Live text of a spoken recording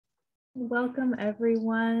Welcome,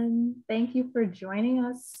 everyone. Thank you for joining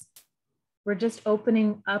us. We're just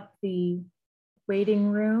opening up the waiting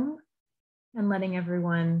room and letting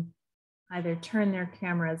everyone either turn their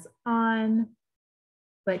cameras on,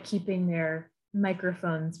 but keeping their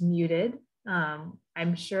microphones muted.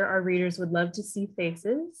 I'm sure our readers would love to see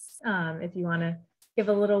faces. If you want to give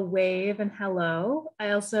a little wave and hello.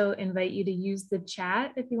 I also invite you to use the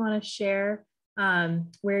chat if you want to share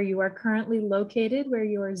where you are currently located, where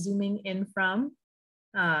you are zooming in from.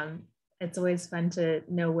 It's always fun to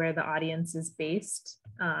know where the audience is based.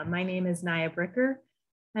 My name is Naya Bricker.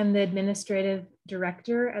 I'm the administrative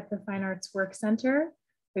director at the Fine Arts Work Center.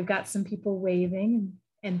 We've got some people waving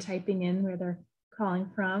and typing in where they're calling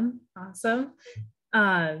from. Awesome.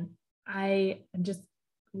 I am just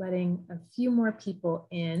letting a few more people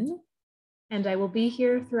in, and I will be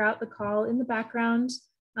here throughout the call in the background,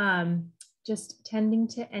 just tending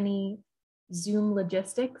to any Zoom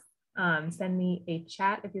logistics. Send me a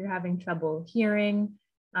chat if you're having trouble hearing.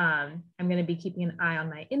 I'm going to be keeping an eye on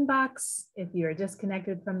my inbox if you are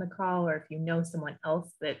disconnected from the call, or if you know someone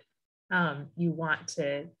else that you want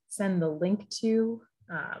to send the link to.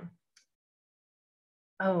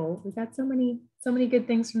 Oh, we've got so many good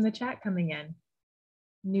things from the chat coming in.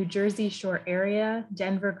 New Jersey Shore area,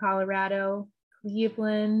 Denver, Colorado,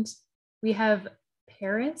 Cleveland. We have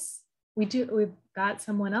Paris. We've got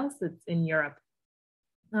someone else that's in Europe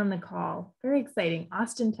on the call. Very exciting.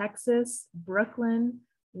 Austin, Texas, Brooklyn,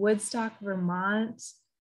 Woodstock, Vermont,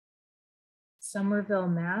 Somerville,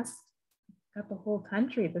 Mass. Got the whole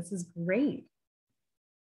country. This is great.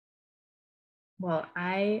 Well,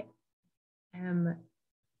 I am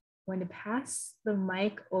going to pass the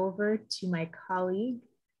mic over to my colleague,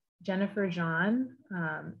 Jennifer Jean,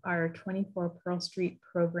 our 24 Pearl Street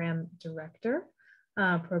program director,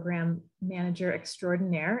 program manager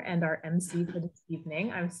extraordinaire, and our MC for this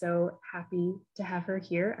evening. I'm so happy to have her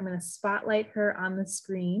here. I'm going to spotlight her on the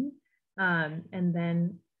screen, and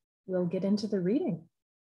then we'll get into the reading.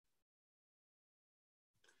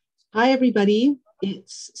 Hi, everybody.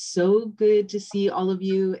 It's so good to see all of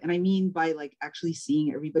you. And I mean by like actually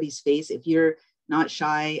seeing everybody's face. If you're not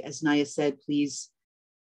shy, as Naya said, please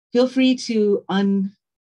feel free to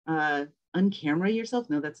uncamera yourself.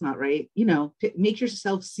 No, that's not right. You know, make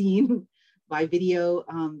yourself seen by video,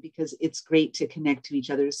 because it's great to connect to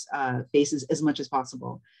each other's faces as much as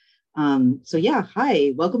possible. So yeah,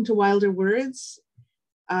 hi, welcome to Wilder Words.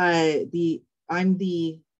 I'm the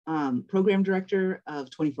program director of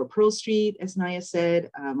 24 Pearl Street, as Naya said.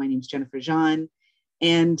 My name is Jennifer Jean,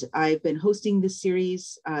 and I've been hosting this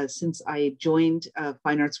series since I joined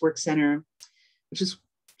Fine Arts Work Center, which is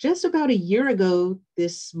just about a year ago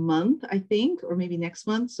this month, I think, or maybe next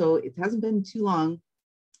month. So it hasn't been too long.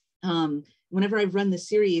 Whenever I've run this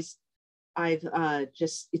series, it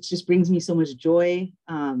just brings me so much joy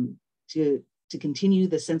to continue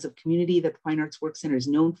the sense of community that the Fine Arts Work Center is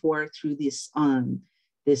known for through this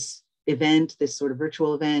event, this sort of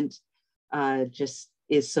virtual event. Just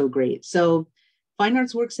is so great. So Fine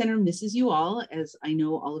Arts Work Center misses you all, as I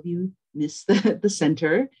know all of you miss the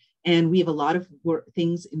center. And we have a lot of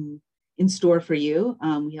things in store for you.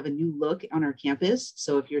 We have a new look on our campus.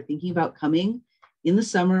 So if you're thinking about coming in the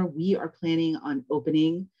summer, we are planning on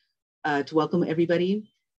opening to welcome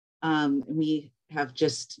everybody. And we have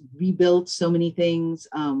just rebuilt so many things.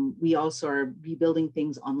 We also are rebuilding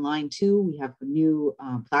things online too. We have a new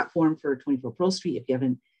platform for 24 Pearl Street. If you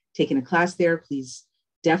haven't taken a class there, please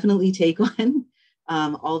definitely take one.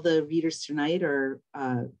 All the readers tonight are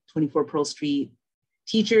 24 Pearl Street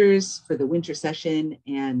teachers for the winter session,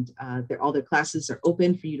 and all their classes are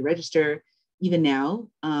open for you to register even now.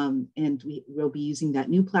 And we will be using that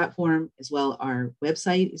new platform as well. Our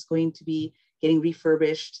website is going to be getting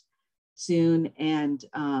refurbished soon. And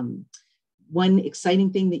one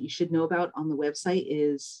exciting thing that you should know about on the website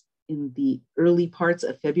is in the early parts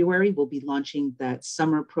of February, we'll be launching that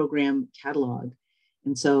summer program catalog.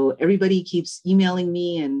 And so everybody keeps emailing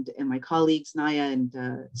me and my colleagues, Naya and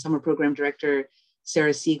summer program director,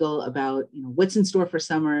 Sarah Siegel, about what's in store for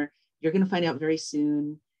summer. You're going to find out very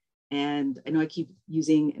soon. And I know I keep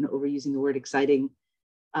using and overusing the word exciting,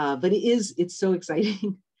 but it's so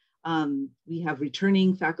exciting. We have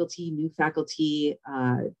returning faculty, new faculty,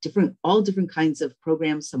 all different kinds of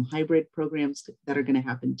programs, some hybrid programs that are going to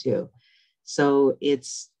happen too. So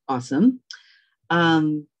it's awesome.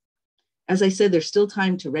 As I said, there's still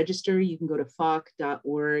time to register. You can go to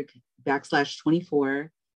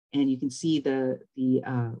foc.org/24, and you can see the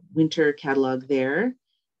winter catalog there.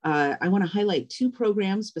 I want to highlight two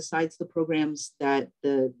programs besides the programs that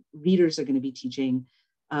the readers are going to be teaching.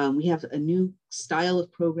 We have a new style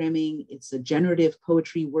of programming. It's a generative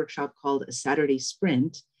poetry workshop called a Saturday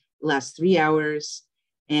Sprint. It lasts 3 hours.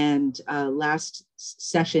 And last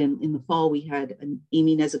session in the fall, we had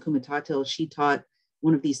Amy Nezakumatatel. She taught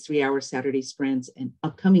one of these 3 hour Saturday sprints. And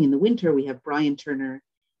upcoming in the winter, we have Brian Turner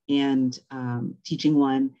and teaching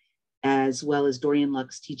one, as well as Dorian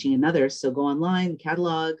Lux teaching another. So go online,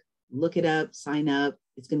 catalog, look it up, sign up.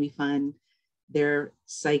 It's going to be fun. They're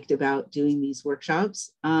psyched about doing these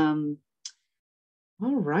workshops. All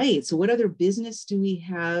right, so what other business do we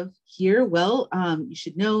have here? Well, you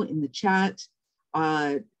should know in the chat,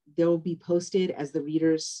 they will be posted as the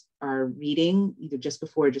readers are reading, either just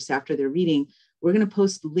before or just after they're reading. We're going to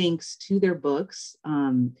post links to their books.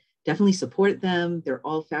 Definitely support them. They're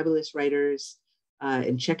all fabulous writers,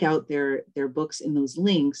 and check out their books in those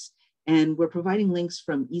links. And we're providing links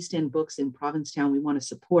from East End Books in Provincetown. We want to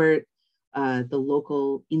support the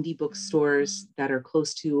local indie bookstores that are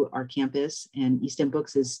close to our campus. And East End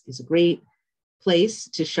Books is a great place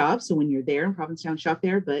to shop. So when you're there in Provincetown, shop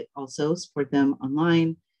there, but also support them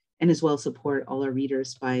online, and as well support all our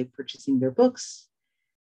readers by purchasing their books.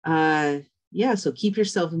 Yeah, so keep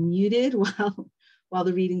yourself muted while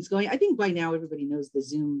the reading's going. I think by now everybody knows the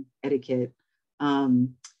Zoom etiquette.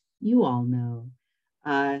 You all know.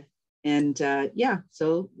 Yeah,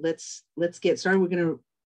 so let's get started. We're gonna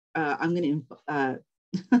I'm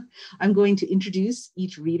going to introduce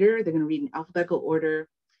each reader. They're going to read in alphabetical order.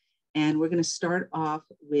 And we're going to start off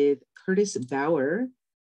with Curtis Bauer,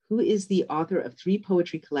 who is the author of 3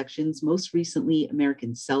 poetry collections, most recently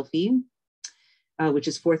American Selfie, which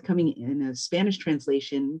is forthcoming in a Spanish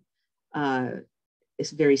translation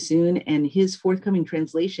very soon. And his forthcoming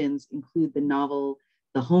translations include the novel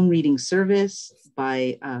The Home Reading Service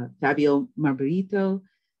by Fabio Morábito,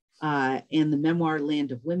 and the memoir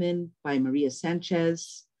Land of Women by María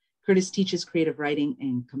Sánchez. Curtis teaches creative writing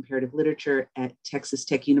and comparative literature at Texas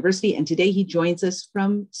Tech University. And today he joins us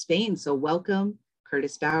from Spain. So welcome,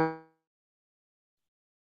 Curtis Bauer.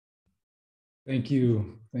 Thank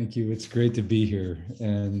you. Thank you. It's great to be here.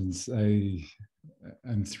 And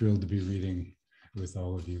I'm thrilled to be reading with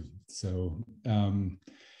all of you. So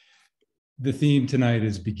the theme tonight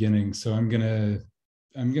is beginning. So I'm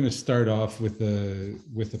gonna start off with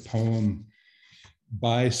a poem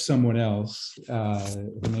by someone else.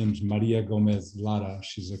 Her name's Maria Gomez Lara.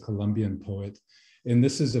 She's a Colombian poet, and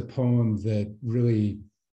this is a poem that really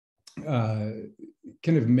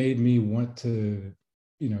kind of made me want to.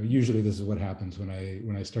 Usually this is what happens when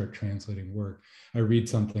I start translating work. I read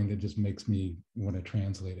something that just makes me want to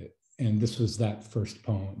translate it, and this was that first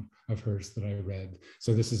poem of hers that I read.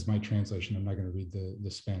 So this is my translation. I'm not going to read the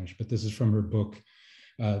Spanish, but this is from her book.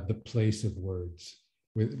 The Place of Words.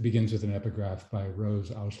 It begins with an epigraph by Rose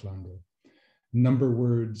Auslander. Number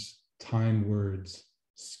words, time words,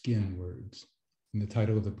 skin words. And the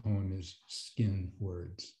title of the poem is Skin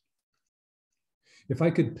Words. If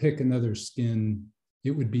I could pick another skin,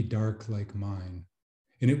 it would be dark like mine,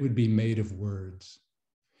 and it would be made of words.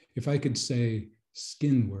 If I could say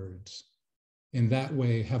skin words, and that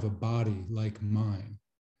way have a body like mine,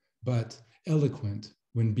 but eloquent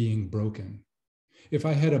when being broken. If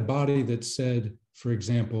I had a body that said, for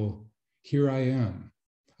example, here I am,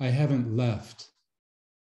 I haven't left,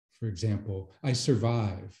 for example, I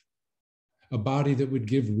survive. A body that would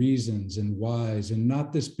give reasons and whys, and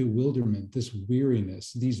not this bewilderment, this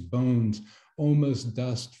weariness, these bones almost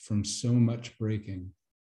dust from so much breaking.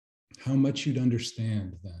 How much you'd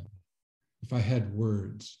understand then, if I had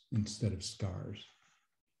words instead of scars.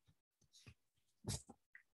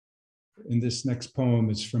 And this next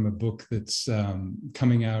poem is from a book that's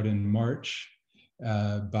coming out in March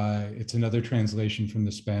it's another translation from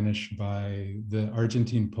the Spanish by the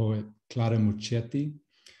Argentine poet Clara Muchetti.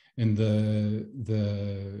 And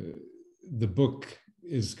the book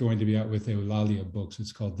is going to be out with Eulalia Books.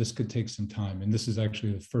 It's called This Could Take Some Time. And this is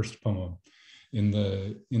actually the first poem in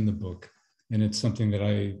the book. And it's something that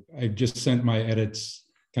I just sent my edits,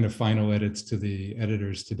 kind of final edits, to the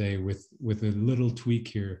editors today with a little tweak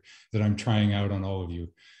here that I'm trying out on all of you.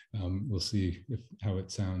 We'll see how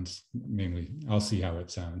it sounds. Mainly, I'll see how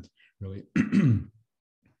it sounds, really.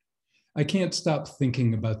 I can't stop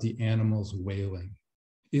thinking about the animals wailing.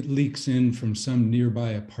 It leaks in from some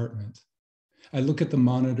nearby apartment. I look at the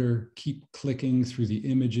monitor, keep clicking through the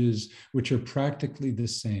images, which are practically the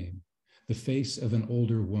same. The face of an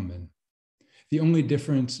older woman. The only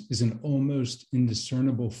difference is an almost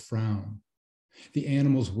indiscernible frown. The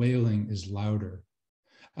animal's wailing is louder.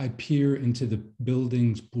 I peer into the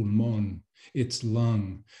building's pulmón, its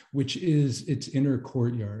lung, which is its inner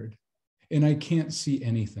courtyard, and I can't see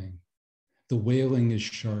anything. The wailing is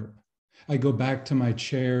sharp. I go back to my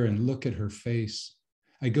chair and look at her face.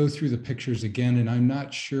 I go through the pictures again, and I'm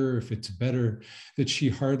not sure if it's better that she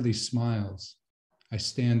hardly smiles. I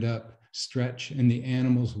stand up, stretch, and the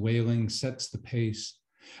animal's wailing sets the pace.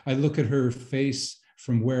 I look at her face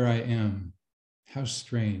from where I am. How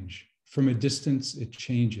strange. From a distance, it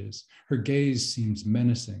changes. Her gaze seems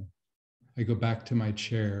menacing. I go back to my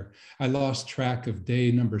chair. I lost track of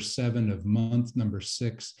day number 7 of month number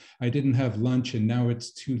 6. I didn't have lunch, and now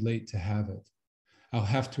it's too late to have it. I'll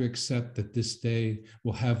have to accept that this day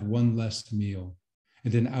will have one less meal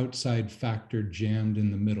and an outside factor jammed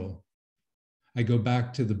in the middle. I go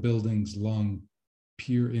back to the building's lung,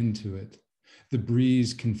 peer into it. The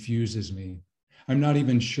breeze confuses me. I'm not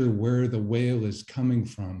even sure where the wail is coming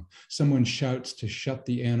from. Someone shouts to shut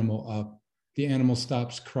the animal up. The animal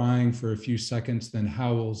stops crying for a few seconds, then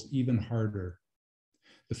howls even harder.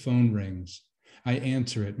 The phone rings. I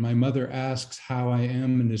answer it. My mother asks how I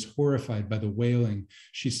am and is horrified by the wailing.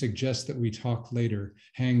 She suggests that we talk later,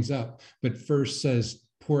 hangs up, but first says,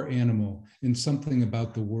 "Poor animal," and something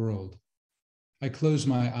about the world. I close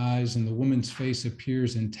my eyes and the woman's face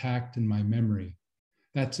appears intact in my memory.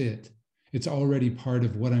 That's it. It's already part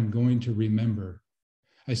of what I'm going to remember.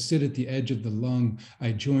 I sit at the edge of the lung.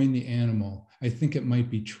 I join the animal. I think it might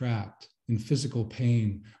be trapped in physical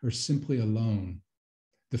pain or simply alone.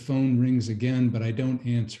 The phone rings again, but I don't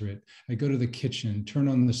answer it. I go to the kitchen, turn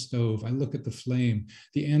on the stove. I look at the flame.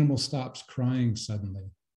 The animal stops crying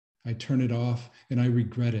suddenly. I turn it off and I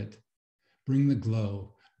regret it. Bring the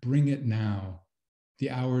glow. Bring it now. The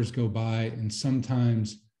hours go by and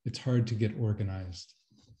sometimes it's hard to get organized.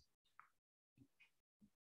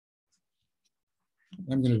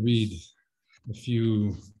 I'm going to read a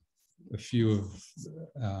few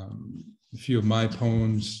of my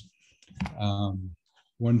poems.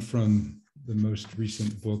 One from the most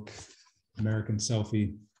recent book, American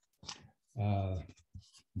Selfie.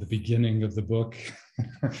 The beginning of the book.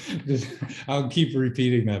 I'll keep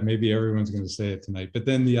repeating that. Maybe everyone's going to say it tonight. But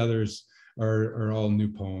then the others are all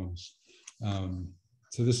new poems.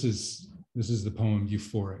 So this is the poem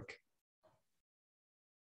Euphoric.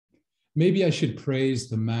 Maybe I should praise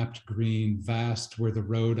the mapped green, vast where the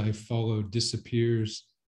road I followed disappears,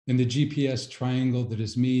 and the GPS triangle that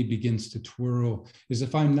is me begins to twirl as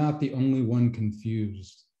if I'm not the only one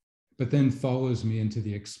confused, but then follows me into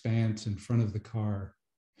the expanse in front of the car,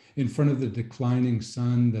 in front of the declining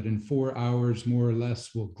sun that in 4 hours more or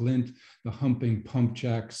less will glint the humping pump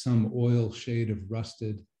jack some oil shade of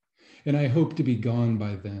rusted. And I hope to be gone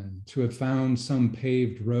by then, to have found some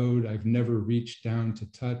paved road I've never reached down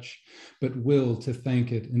to touch, but will to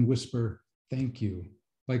thank it and whisper, "Thank you,"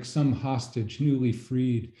 like some hostage newly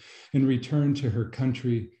freed, and return to her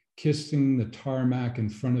country, kissing the tarmac in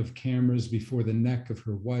front of cameras before the neck of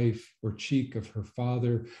her wife or cheek of her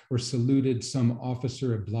father, or saluted some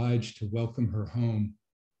officer obliged to welcome her home.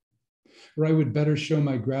 Or I would better show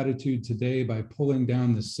my gratitude today by pulling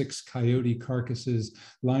down the 6 coyote carcasses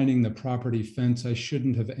lining the property fence I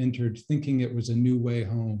shouldn't have entered, thinking it was a new way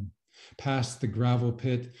home. Past the gravel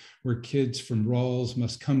pit where kids from Rawls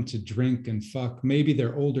must come to drink and fuck, maybe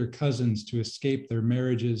their older cousins to escape their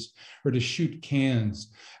marriages, or to shoot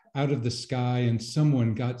cans out of the sky, and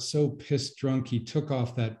someone got so pissed drunk he took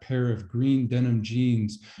off that pair of green denim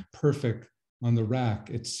jeans, perfect on the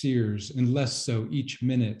rack at Sears, and less so each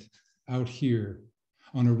minute. Out here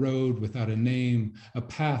on a road without a name, a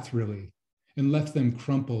path really, and left them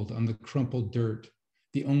crumpled on the crumpled dirt,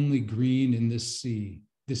 the only green in this sea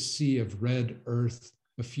of red earth.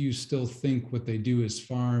 A few still think what they do is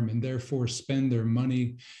farm and therefore spend their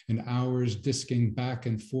money and hours disking back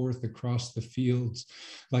and forth across the fields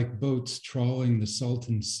like boats trawling the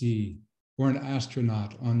Salton Sea, or an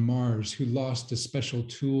astronaut on Mars who lost a special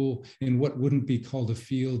tool in what wouldn't be called a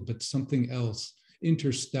field, but something else,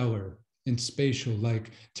 interstellar and spatial,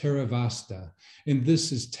 like Terra Vasta. And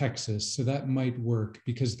this is Texas, so that might work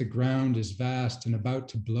because the ground is vast and about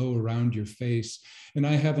to blow around your face. And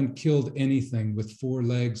I haven't killed anything with 4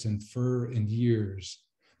 legs and fur in years.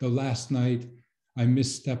 Though last night I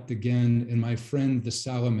misstepped again, and my friend the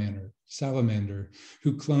salamander,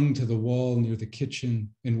 who clung to the wall near the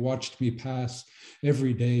kitchen and watched me pass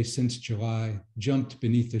every day since July, jumped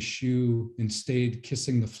beneath a shoe and stayed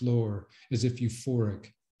kissing the floor as if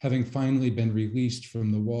euphoric, having finally been released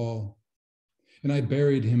from the wall. And I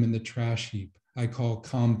buried him in the trash heap I call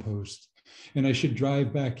compost, and I should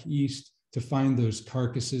drive back east to find those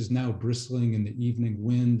carcasses now bristling in the evening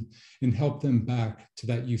wind and help them back to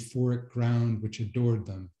that euphoric ground which adored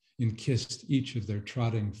them and kissed each of their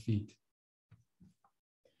trotting feet.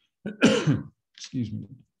 Excuse me.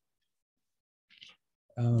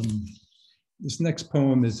 This next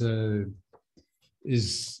poem is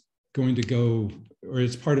going to go, or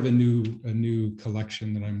it's part of a new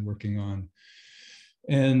collection that I'm working on.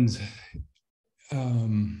 And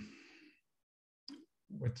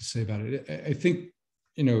what to say about it? I think,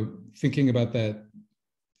 thinking about that,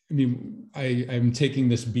 I mean, I'm taking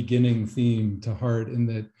this beginning theme to heart in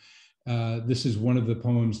that this is one of the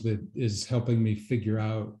poems that is helping me figure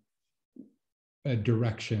out a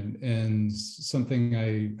direction, and something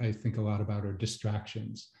I think a lot about are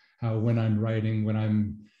distractions. How when I'm writing, when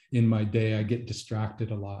I'm in my day, I get distracted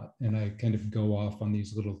a lot and I kind of go off on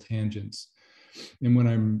these little tangents. And when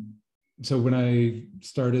I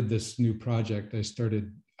started this new project, I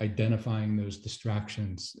started identifying those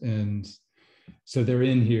distractions. And so they're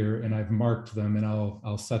in here and I've marked them, and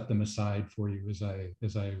I'll set them aside for you as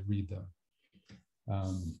I read them.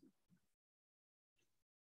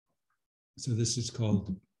 So this is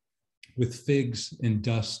called With Figs and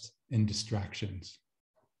Dust and Distractions.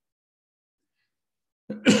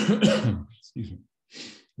 Excuse me.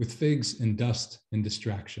 With figs and dust and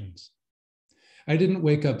distractions. I didn't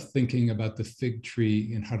wake up thinking about the fig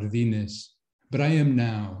tree in jardines, but I am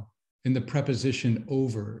now, in the preposition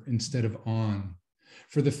over instead of on.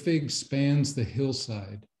 For the fig spans the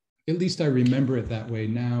hillside. At least I remember it that way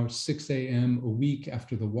now, 6 a.m., a week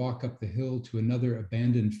after the walk up the hill to another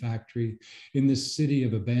abandoned factory in this city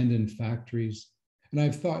of abandoned factories. And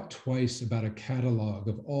I've thought twice about a catalog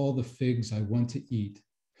of all the figs I want to eat,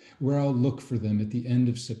 where I'll look for them at the end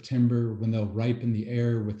of September when they'll ripen the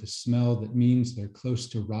air with a smell that means they're close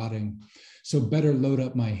to rotting. So better load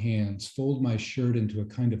up my hands, fold my shirt into a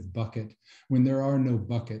kind of bucket when there are no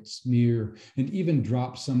buckets near, and even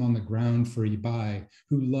drop some on the ground for Ibai,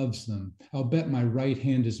 who loves them. I'll bet my right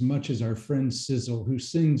hand as much as our friend Sizzle, who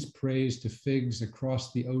sings praise to figs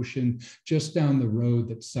across the ocean just down the road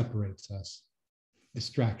that separates us.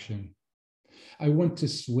 Distraction. I want to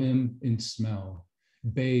swim in smell,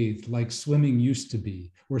 bathe like swimming used to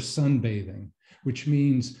be, or sunbathing, which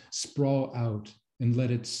means sprawl out and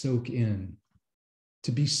let it soak in.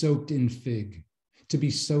 To be soaked in fig, to be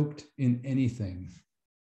soaked in anything.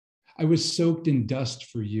 I was soaked in dust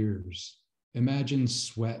for years. Imagine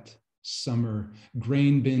sweat, summer,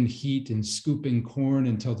 grain bin heat, and scooping corn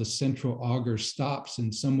until the central auger stops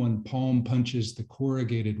and someone palm punches the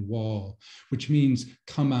corrugated wall, which means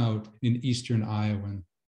come out in Eastern Iowan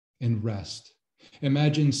and rest.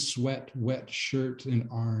 Imagine sweat, wet shirt and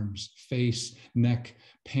arms, face, neck,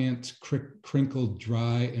 pants crinkled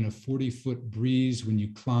dry in a 40-foot breeze when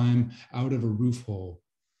you climb out of a roof hole.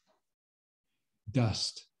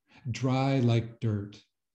 Dust, dry like dirt,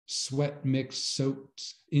 sweat mix soaked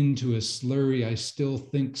into a slurry I still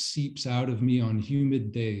think seeps out of me on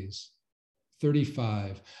humid days.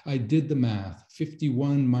 35, I did the math,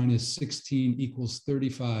 51 minus 16 equals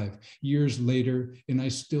 35. Years later, and I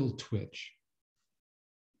still twitch.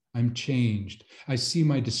 I'm changed. I see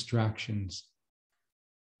my distractions.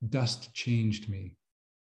 Dust changed me.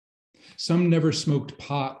 Some never smoked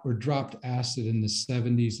pot or dropped acid in the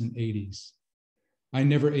 70s and 80s. I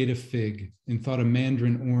never ate a fig and thought a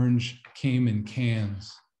mandarin orange came in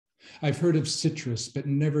cans. I've heard of citrus, but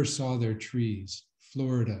never saw their trees.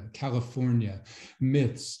 Florida, California,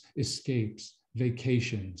 myths, escapes,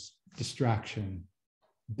 vacations, distraction,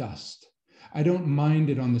 dust. I don't mind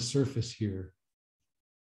it on the surface here.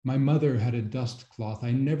 My mother had a dust cloth.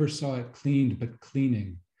 I never saw it cleaned, but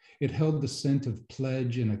cleaning. It held the scent of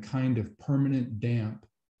pledge and a kind of permanent damp,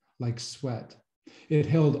 like sweat. It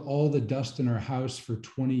held all the dust in our house for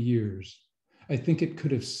 20 years. I think it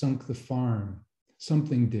could have sunk the farm.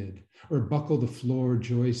 Something did, or buckle the floor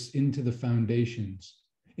joists into the foundations,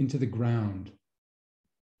 into the ground.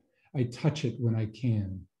 I touch it when I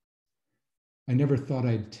can. I never thought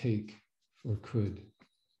I'd take or could.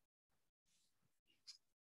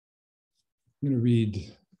 I'm going to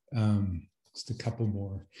read just a couple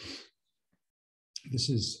more. This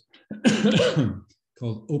is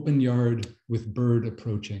called Open Yard with Bird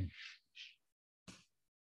Approaching.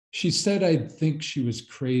 She said I'd think she was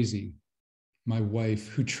crazy, my wife,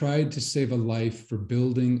 who tried to save a life for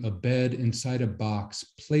building a bed inside a box,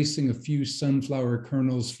 placing a few sunflower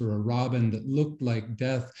kernels for a robin that looked like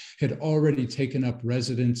death had already taken up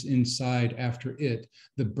residence inside after it,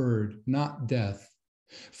 the bird, not death,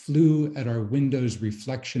 Flew at our window's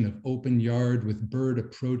reflection of open yard with bird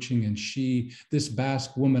approaching, and she, this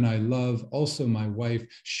Basque woman I love, also my wife,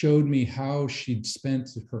 showed me how she'd spent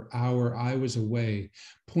her hour I was away,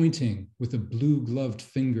 pointing with a blue-gloved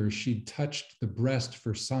finger. She'd touched the breast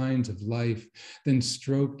for signs of life, then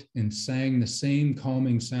stroked and sang the same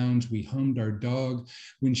calming sounds we hummed our dog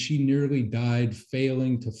when she nearly died,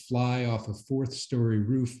 failing to fly off a fourth-story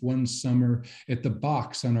roof one summer. At the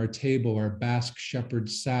box on our table, our Basque shepherd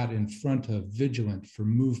sat in front of, vigilant for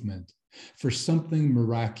movement, for something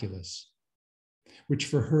miraculous, which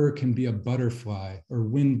for her can be a butterfly or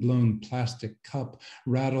wind-blown plastic cup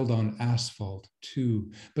rattled on asphalt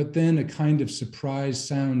too. But then a kind of surprise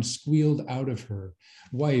sound squealed out of her.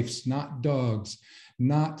 Wife's, not dogs,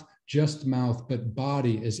 not just mouth, but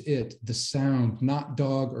body as it, the sound, not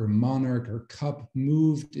dog or monarch or cup,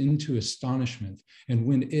 moved into astonishment. And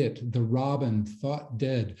when it, the robin, thought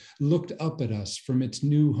dead, looked up at us from its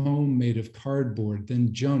new home made of cardboard,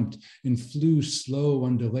 then jumped and flew slow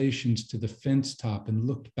undulations to the fence top and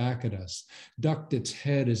looked back at us, ducked its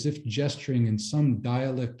head as if gesturing in some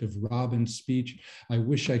dialect of robin's speech. I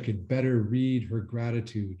wish I could better read her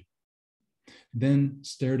gratitude. Then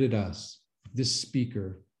stared at us, this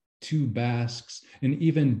speaker, two Basques, and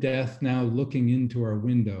even death now looking into our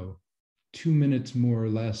window, 2 minutes more or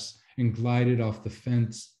less, and glided off the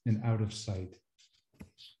fence and out of sight.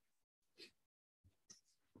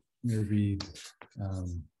 I'm going to read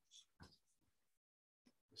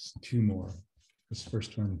two more. This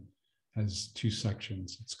first one has two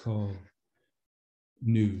sections. It's called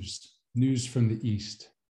News, News from the East.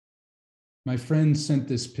 My friend sent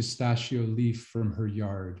this pistachio leaf from her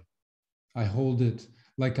yard. I hold it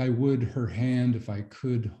like I would her hand if I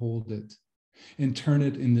could hold it, and turn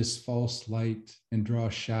it in this false light and draw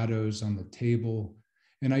shadows on the table.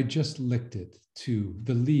 And I just licked it too,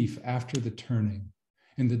 the leaf after the turning,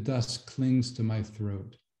 and the dust clings to my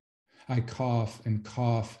throat. I cough, and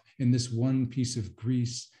this one piece of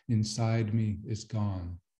grease inside me is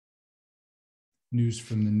gone. News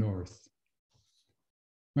from the north.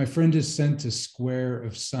 My friend has sent a square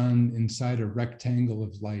of sun inside a rectangle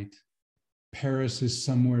of light. Paris is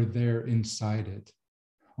somewhere there inside it.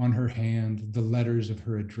 On her hand, the letters of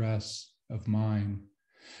her address, of mine.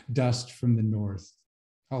 Dust from the north.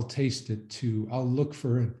 I'll taste it too. I'll look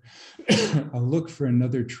for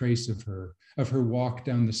another trace of her walk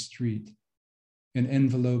down the street. An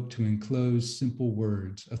envelope to enclose simple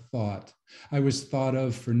words, a thought. I was thought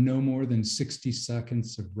of for no more than 60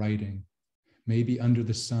 seconds of writing. Maybe under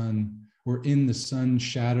the sun, or in the sun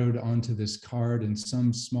shadowed onto this card in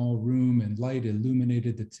some small room, and light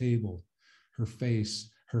illuminated the table, her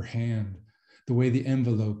face, her hand, the way the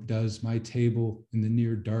envelope does my table in the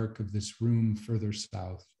near dark of this room further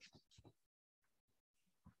south.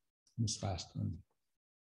 This last one.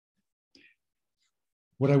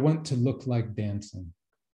 What I want to look like dancing.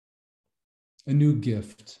 A new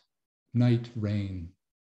gift, night rain,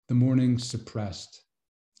 the morning suppressed.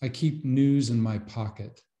 I keep news in my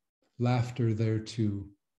pocket. Laughter there too.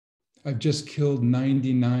 I've just killed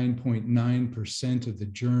 99.9% of the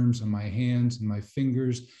germs on my hands, and my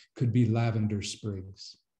fingers could be lavender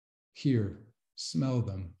sprigs. Here, smell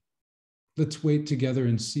them. Let's wait together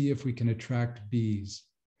and see if we can attract bees.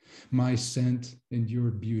 My scent and your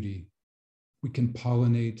beauty. We can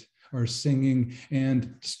pollinate our singing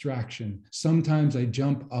and distraction. Sometimes I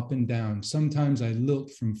jump up and down. Sometimes I lilt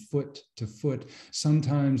from foot to foot.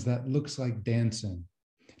 Sometimes that looks like dancing.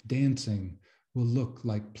 Dancing will look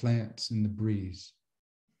like plants in the breeze.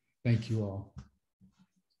 Thank you all.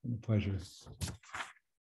 It's been a pleasure.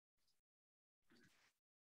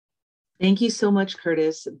 Thank you so much,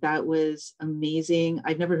 Curtis. That was amazing.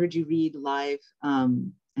 I've never heard you read live,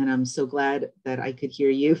 and I'm so glad that I could hear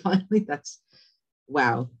you finally. That's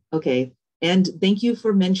wow. Okay. And thank you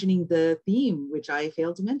for mentioning the theme, which I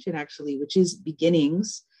failed to mention actually, which is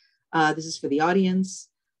beginnings. This is for the audience.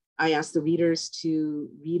 I asked the readers to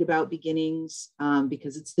read about beginnings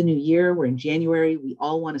because it's the new year. We're in January. We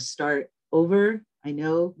all want to start over. I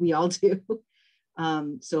know we all do.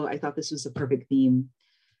 So I thought this was a perfect theme.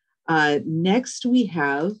 Next, we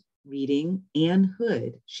have reading Anne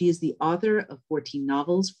Hood. She is the author of 14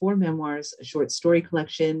 novels, 4 memoirs, a short story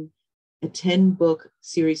collection, a 10-book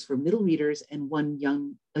series for middle readers, and 1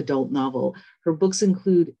 young adult novel. Her books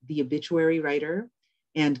include The Obituary Writer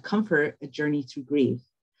and Comfort, A Journey Through Grief.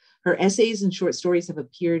 Her essays and short stories have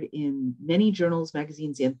appeared in many journals,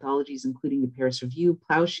 magazines, anthologies, including the Paris Review,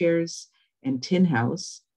 Ploughshares, and Tin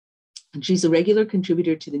House. And she's a regular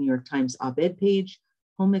contributor to the New York Times op-ed page,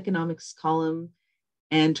 Home Economics column,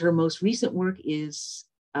 and her most recent work is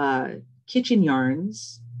Kitchen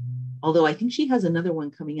Yarns, although I think she has another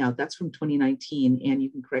one coming out. That's from 2019, and you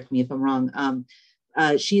can correct me if I'm wrong.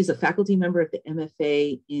 She is a faculty member at the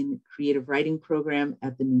MFA in Creative Writing program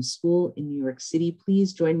at the New School in New York City.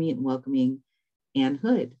 Please join me in welcoming Ann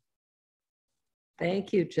Hood.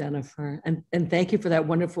 Thank you, Jennifer. And thank you for that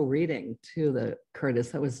wonderful reading too,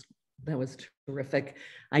 Curtis. That was terrific.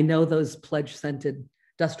 I know those pledge scented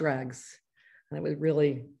dust rags. That was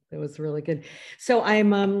really good. So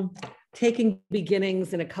I'm taking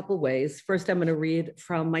beginnings in a couple ways. First, I'm going to read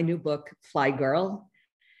from my new book, Fly Girl,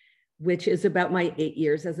 which is about my 8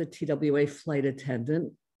 years as a TWA flight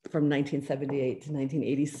attendant from 1978 to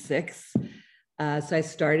 1986. So I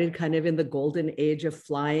started kind of in the golden age of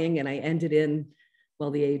flying, and I ended in,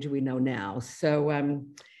 well, the age we know now. So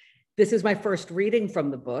this is my first reading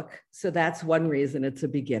from the book. So that's one reason it's a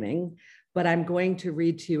beginning. But I'm going to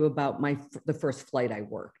read to you about the first flight I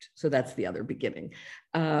worked. So that's the other beginning.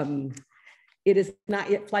 It is not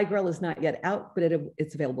yet, Fly Girl is not yet out, but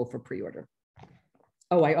it's available for pre-order.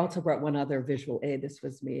 Oh, I also brought one other visual aid. This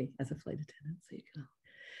was me as a flight attendant, so you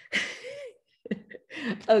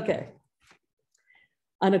can. Okay.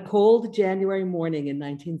 On a cold January morning in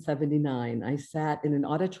 1979, I sat in an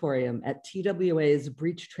auditorium at TWA's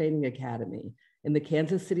Breach Training Academy in the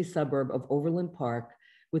Kansas City suburb of Overland Park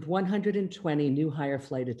with 120 new hire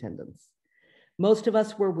flight attendants. Most of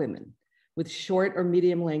us were women with short or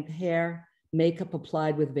medium length hair, makeup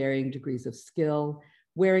applied with varying degrees of skill,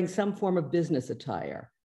 wearing some form of business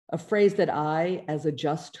attire, a phrase that I, as a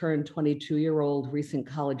just turned 22-year-old recent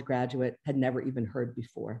college graduate, had never even heard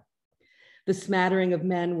before. The smattering of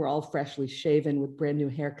men were all freshly shaven with brand new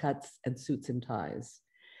haircuts and suits and ties.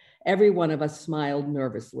 Every one of us smiled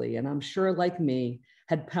nervously, and I'm sure, like me,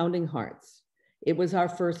 had pounding hearts. It was our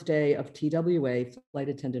first day of TWA flight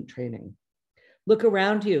attendant training. Look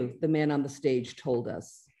around you, the man on the stage told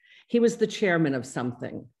us. He was the chairman of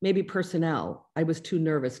something, maybe personnel. I was too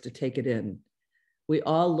nervous to take it in. We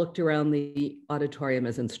all looked around the auditorium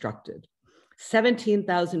as instructed.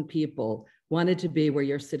 17,000 people wanted to be where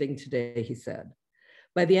you're sitting today, he said.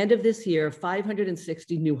 By the end of this year,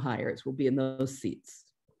 560 new hires will be in those seats.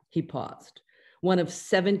 He paused. One of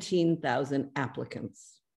 17,000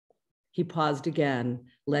 applicants. He paused again,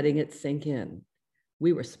 letting it sink in.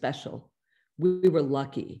 We were special. We were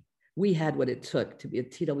lucky. We had what it took to be a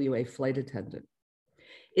TWA flight attendant.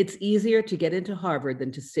 It's easier to get into Harvard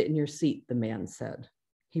than to sit in your seat, the man said.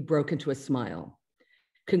 He broke into a smile.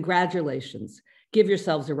 Congratulations. Give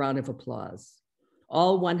yourselves a round of applause.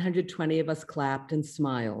 All 120 of us clapped and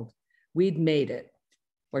smiled. We'd made it,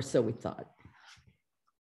 or so we thought.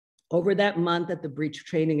 Over that month at the Breach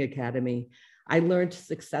Training Academy, I learned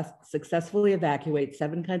to successfully evacuate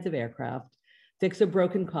 7 kinds of aircraft, fix a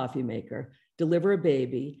broken coffee maker, deliver a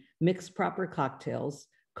baby, mix proper cocktails,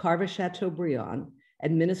 carve a Chateaubriand,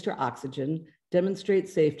 administer oxygen, demonstrate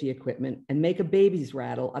safety equipment, and make a baby's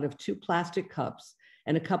rattle out of 2 plastic cups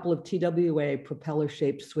and a couple of TWA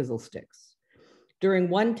propeller-shaped swizzle sticks. During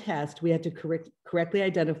one test, we had to correctly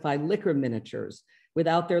identify liquor miniatures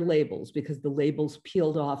without their labels because the labels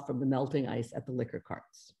peeled off from the melting ice at the liquor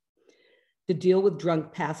carts. To deal with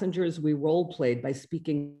drunk passengers, we role-played by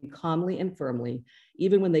speaking calmly and firmly,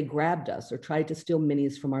 even when they grabbed us or tried to steal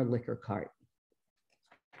minis from our liquor cart.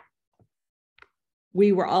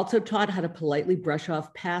 We were also taught how to politely brush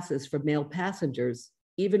off passes for male passengers,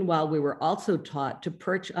 even while we were also taught to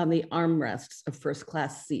perch on the armrests of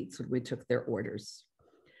first-class seats when we took their orders.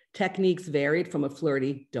 Techniques varied from a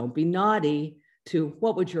flirty, "Don't be naughty," to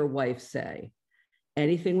 "What would your wife say?"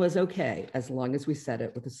 Anything was okay as long as we said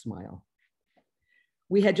it with a smile.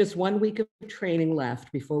 We had just 1 week of training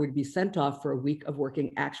left before we'd be sent off for a week of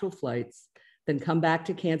working actual flights, then come back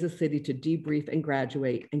to Kansas City to debrief and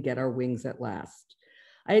graduate and get our wings at last.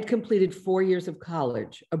 I had completed 4 years of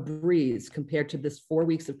college, a breeze compared to this 4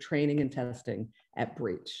 weeks of training and testing at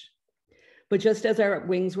Breach. But just as our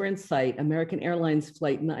wings were in sight, American Airlines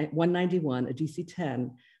Flight 191, a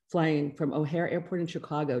DC-10, flying from O'Hare Airport in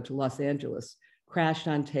Chicago to Los Angeles, crashed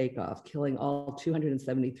on takeoff, killing all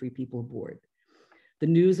 273 people aboard. The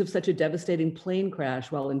news of such a devastating plane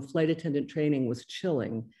crash while in flight attendant training was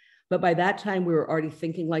chilling, but by that time we were already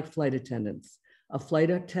thinking like flight attendants. A flight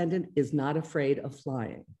attendant is not afraid of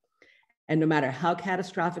flying. And no matter how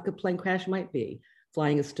catastrophic a plane crash might be,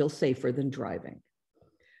 flying is still safer than driving.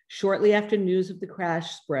 Shortly after news of the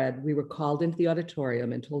crash spread, we were called into the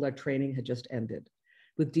auditorium and told our training had just ended.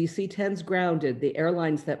 With DC-10s grounded, the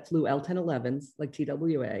airlines that flew L-1011s, like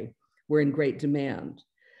TWA, were in great demand.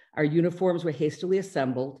 Our uniforms were hastily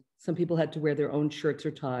assembled. Some people had to wear their own shirts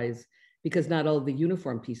or ties because not all of the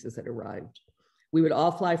uniform pieces had arrived. We would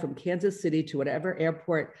all fly from Kansas City to whatever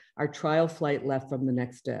airport our trial flight left from the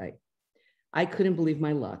next day. I couldn't believe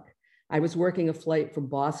my luck. I was working a flight from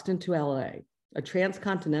Boston to LA, a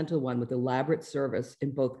transcontinental one with elaborate service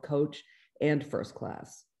in both coach and first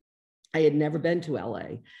class. I had never been to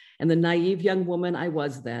LA, and the naive young woman I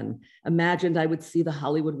was then imagined I would see the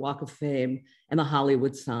Hollywood Walk of Fame and the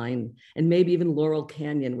Hollywood sign, and maybe even Laurel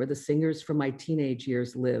Canyon, where the singers from my teenage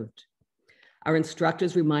years lived. Our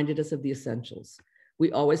instructors reminded us of the essentials.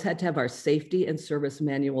 We always had to have our safety and service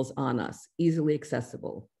manuals on us, easily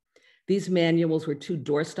accessible. These manuals were 2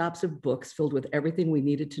 doorstops of books filled with everything we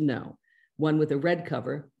needed to know, one with a red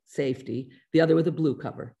cover, safety, the other with a blue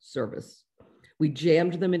cover, service. We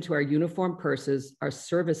jammed them into our uniform purses, our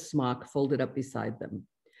service smock folded up beside them.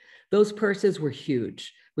 Those purses were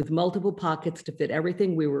huge, with multiple pockets to fit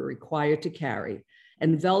everything we were required to carry,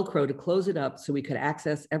 and Velcro to close it up so we could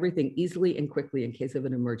access everything easily and quickly in case of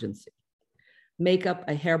an emergency. Makeup,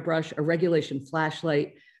 a hairbrush, a regulation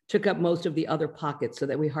flashlight took up most of the other pockets so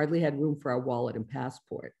that we hardly had room for our wallet and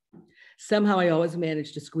passport. Somehow I always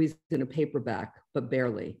managed to squeeze in a paperback, but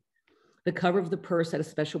barely. The cover of the purse had a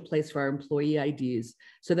special place for our employee IDs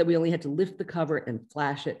so that we only had to lift the cover and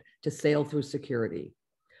flash it to sail through security.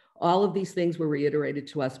 All of these things were reiterated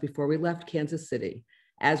to us before we left Kansas City,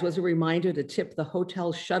 as was a reminder to tip the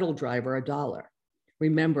hotel shuttle driver $1.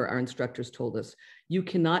 Remember, our instructors told us, you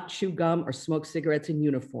cannot chew gum or smoke cigarettes in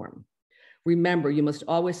uniform. Remember, you must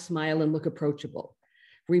always smile and look approachable.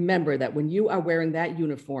 Remember that when you are wearing that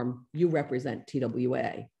uniform, you represent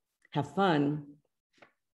TWA. Have fun.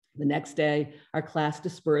 The next day, our class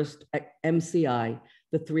dispersed at MCI,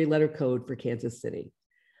 the 3-letter code for Kansas City.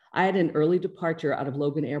 I had an early departure out of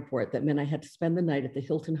Logan Airport that meant I had to spend the night at the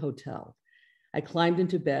Hilton Hotel. I climbed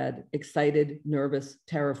into bed, excited, nervous,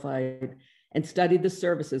 terrified, and studied the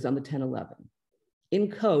services on the 1011.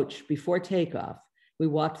 In coach, before takeoff, we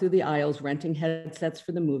walked through the aisles, renting headsets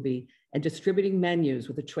for the movie and distributing menus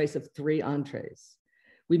with a choice of 3 entrees.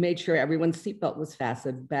 We made sure everyone's seatbelt was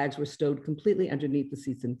fastened, bags were stowed completely underneath the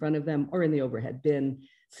seats in front of them or in the overhead bin,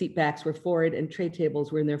 seat backs were forward, and tray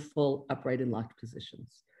tables were in their full upright and locked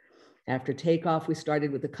positions. After takeoff, we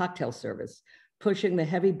started with the cocktail service, pushing the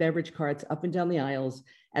heavy beverage carts up and down the aisles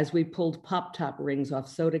as we pulled pop-top rings off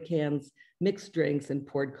soda cans, mixed drinks, and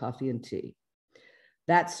poured coffee and tea.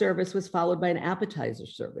 That service was followed by an appetizer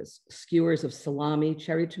service, skewers of salami,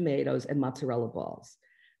 cherry tomatoes, and mozzarella balls.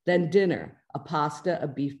 Then dinner, a pasta, a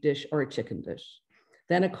beef dish, or a chicken dish.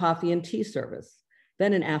 Then a coffee and tea service.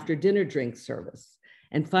 Then an after-dinner drink service.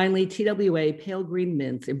 And finally, TWA pale green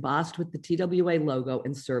mints embossed with the TWA logo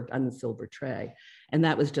and served on the silver tray. And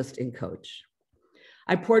that was just in coach.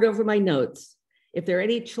 I poured over my notes. If there are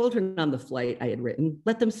any children on the flight, I had written,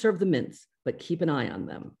 let them serve the mints, but keep an eye on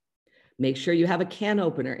them. Make sure you have a can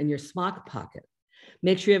opener in your smock pocket.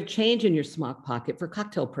 Make sure you have change in your smock pocket for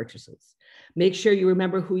cocktail purchases. Make sure you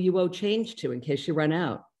remember who you owe change to in case you run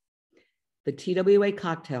out. The TWA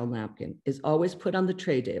cocktail napkin is always put on the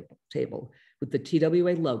tray table with the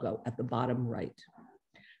TWA logo at the bottom right.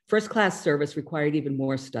 First class service required even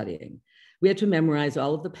more studying. We had to memorize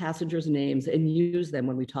all of the passengers' names and use them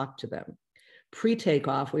when we talked to them.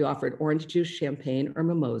 Pre-takeoff, we offered orange juice, champagne, or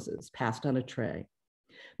mimosas passed on a tray.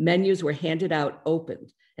 Menus were handed out,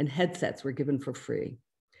 opened, and headsets were given for free.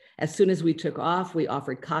 As soon as we took off, we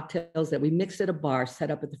offered cocktails that we mixed at a bar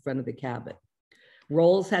set up at the front of the cabin.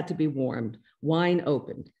 Rolls had to be warmed, wine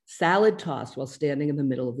opened, salad tossed while standing in the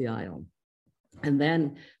middle of the aisle. And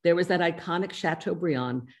then there was that iconic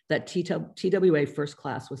Chateaubriand that TWA first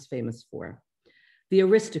class was famous for. The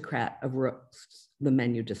aristocrat of roasts, the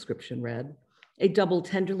menu description read, a double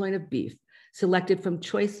tenderloin of beef selected from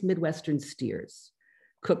choice Midwestern steers,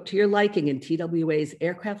 cooked to your liking in TWA's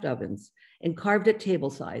aircraft ovens and carved at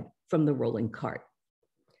tableside from the rolling cart.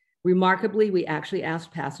 Remarkably, we actually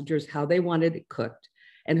asked passengers how they wanted it cooked,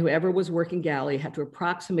 and whoever was working galley had to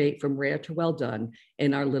approximate from rare to well done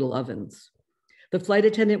in our little ovens. The flight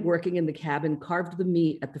attendant working in the cabin carved the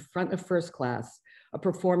meat at the front of first class, a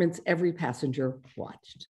performance every passenger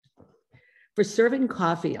watched. For serving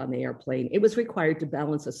coffee on the airplane, it was required to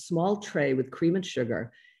balance a small tray with cream and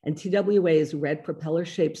sugar and TWA's red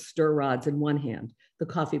propeller-shaped stir rods in one hand, the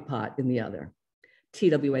coffee pot in the other,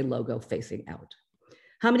 TWA logo facing out.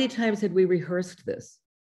 How many times had we rehearsed this?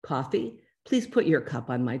 Coffee? Please put your cup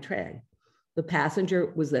on my tray. The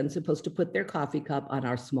passenger was then supposed to put their coffee cup on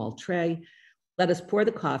our small tray, let us pour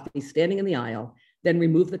the coffee standing in the aisle, then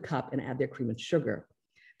remove the cup and add their cream and sugar.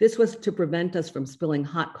 This was to prevent us from spilling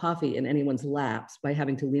hot coffee in anyone's laps by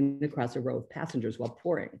having to lean across a row of passengers while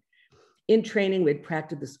pouring. In training, we'd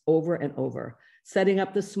practiced this over and over, setting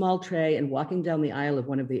up the small tray and walking down the aisle of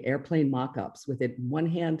one of the airplane mock-ups with it in one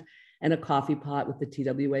hand and a coffee pot with the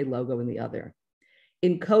TWA logo in the other.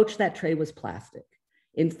 In coach, that tray was plastic.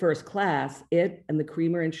 In first class, it and the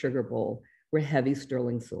creamer and sugar bowl were heavy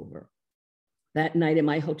sterling silver. That night in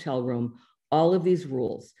my hotel room, all of these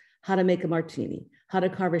rules, how to make a martini, how to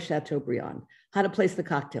carve a Chateaubriand, how to place the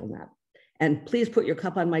cocktail nap, and please put your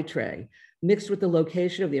cup on my tray, mixed with the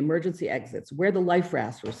location of the emergency exits, where the life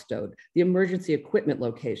rafts were stowed, the emergency equipment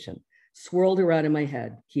location, swirled around in my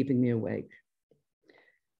head, keeping me awake.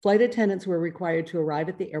 Flight attendants were required to arrive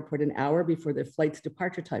at the airport an hour before their flight's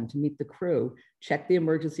departure time to meet the crew, check the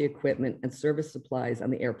emergency equipment and service supplies on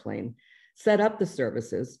the airplane, set up the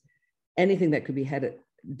services, anything that could be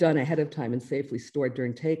done ahead of time and safely stored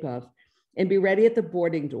during takeoff, and be ready at the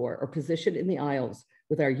boarding door or positioned in the aisles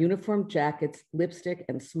with our uniform jackets, lipstick,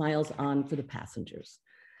 and smiles on for the passengers.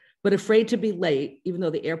 But afraid to be late, even though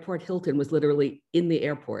the airport Hilton was literally in the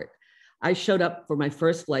airport, I showed up for my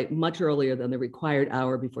first flight much earlier than the required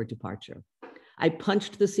hour before departure. I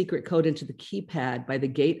punched the secret code into the keypad by the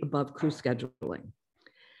gate above crew scheduling.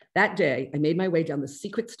 That day, I made my way down the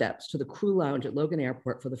secret steps to the crew lounge at Logan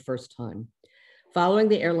Airport for the first time. Following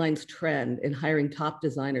the airline's trend in hiring top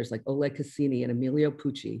designers like Oleg Cassini and Emilio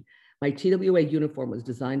Pucci, my TWA uniform was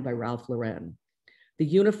designed by Ralph Lauren. The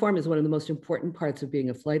uniform is one of the most important parts of being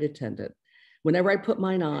a flight attendant. Whenever I put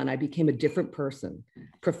mine on, I became a different person,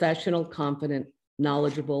 professional, confident,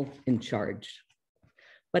 knowledgeable, in charge.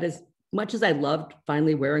 But as much as I loved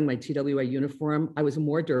finally wearing my TWA uniform, I was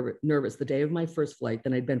more nervous the day of my first flight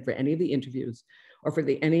than I'd been for any of the interviews or for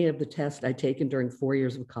any of the tests I'd taken during 4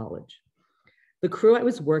 years of college. The crew I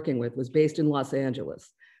was working with was based in Los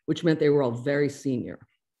Angeles, which meant they were all very senior.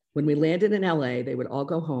 When we landed in LA, they would all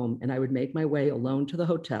go home and I would make my way alone to the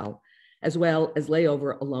hotel, as well as lay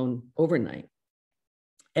over alone overnight.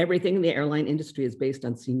 Everything in the airline industry is based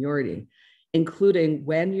on seniority, including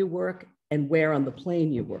when you work and where on the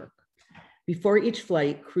plane you work. Before each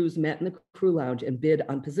flight, crews met in the crew lounge and bid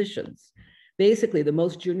on positions. Basically, the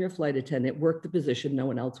most junior flight attendant worked the position no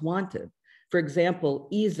one else wanted. For example,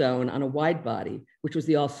 E-zone on a wide body, which was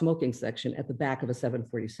the all smoking section at the back of a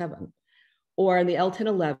 747. Or on the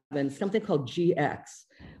L-1011, something called GX,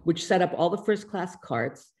 which set up all the first class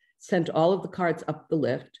carts, sent all of the carts up the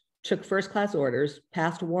lift, took first class orders,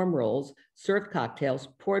 passed warm rolls, served cocktails,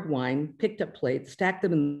 poured wine, picked up plates, stacked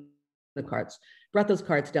them in the carts, brought those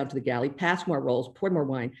carts down to the galley, passed more rolls, poured more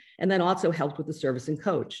wine, and then also helped with the service and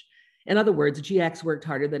coach. In other words, GX worked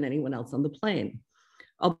harder than anyone else on the plane.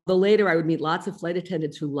 Although later I would meet lots of flight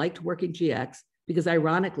attendants who liked working GX because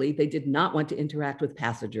ironically, they did not want to interact with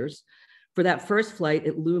passengers. For that first flight,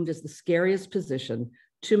 it loomed as the scariest position,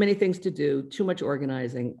 too many things to do, too much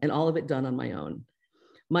organizing, and all of it done on my own.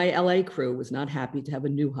 My LA crew was not happy to have a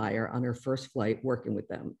new hire on her first flight working with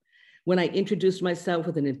them. When I introduced myself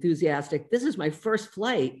with an enthusiastic, "This is my first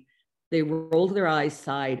flight," they rolled their eyes,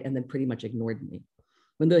 sighed, and then pretty much ignored me.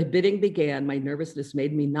 When the bidding began, my nervousness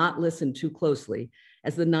made me not listen too closely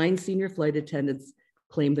as the 9 senior flight attendants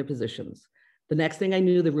claimed their positions. The next thing I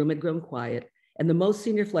knew, the room had grown quiet and the most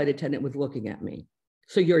senior flight attendant was looking at me.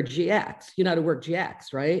 "So you're GX, you know how to work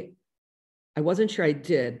GX, right?" I wasn't sure I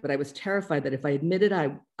did, but I was terrified that if I admitted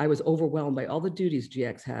I was overwhelmed by all the duties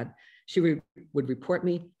GX had, she would report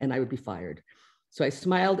me and I would be fired. So I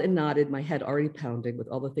smiled and nodded, my head already pounding with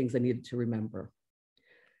all the things I needed to remember.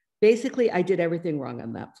 Basically, I did everything wrong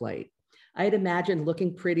on that flight. I had imagined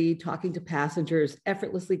looking pretty, talking to passengers,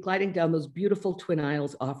 effortlessly gliding down those beautiful twin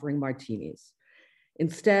aisles offering martinis.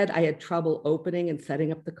 Instead, I had trouble opening and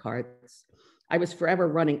setting up the carts. I was forever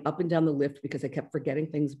running up and down the lift because I kept forgetting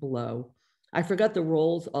things below. I forgot the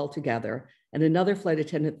rolls altogether, and another flight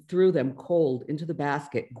attendant threw them cold into the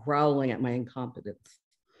basket, growling at my incompetence.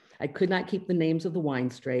 I could not keep the names of the wine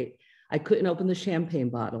straight. I couldn't open the champagne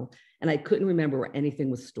bottle, and I couldn't remember where anything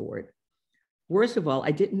was stored. Worst of all,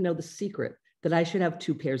 I didn't know the secret that I should have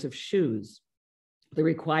 2 pairs of shoes, the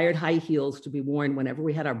required high heels to be worn whenever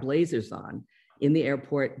we had our blazers on in the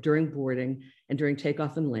airport, during boarding, and during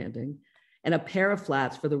takeoff and landing, and a pair of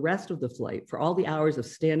flats for the rest of the flight for all the hours of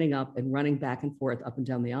standing up and running back and forth up and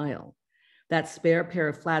down the aisle. That spare pair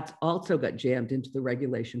of flats also got jammed into the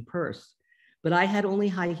regulation purse, but I had only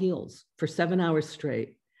high heels for 7 hours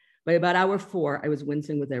straight. By about hour 4, I was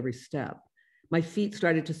wincing with every step. My feet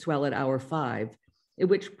started to swell at hour 5, at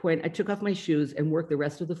which point I took off my shoes and worked the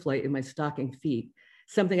rest of the flight in my stocking feet,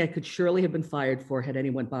 something I could surely have been fired for had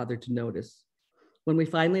anyone bothered to notice. When we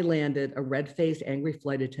finally landed, a red-faced, angry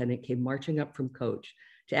flight attendant came marching up from coach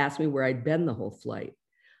to ask me where I'd been the whole flight.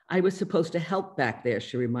 "I was supposed to help back there,"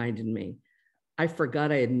 she reminded me. I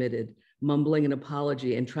forgot, I admitted, mumbling an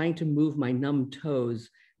apology and trying to move my numb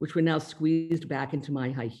toes, which were now squeezed back into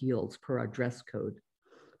my high heels per our dress code.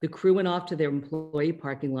 The crew went off to their employee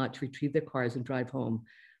parking lot to retrieve their cars and drive home.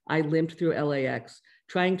 I limped through LAX,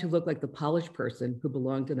 trying to look like the polished person who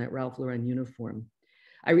belonged in that Ralph Lauren uniform.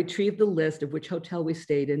 I retrieved the list of which hotel we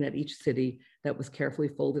stayed in at each city that was carefully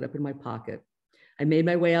folded up in my pocket. I made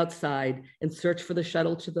my way outside and searched for the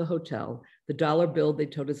shuttle to the hotel, the dollar bill they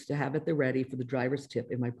told us to have at the ready for the driver's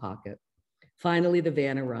tip in my pocket. Finally, the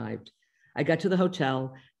van arrived. I got to the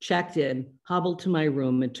hotel, checked in, hobbled to my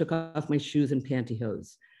room, and took off my shoes and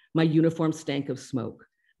pantyhose. My uniform stank of smoke.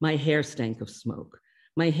 My hair stank of smoke.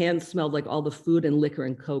 My hands smelled like all the food and liquor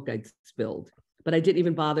and Coke I'd spilled, but I didn't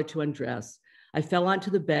even bother to undress. I fell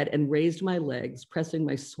onto the bed and raised my legs, pressing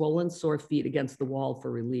my swollen, sore feet against the wall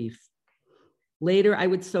for relief. Later, I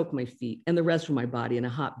would soak my feet and the rest of my body in a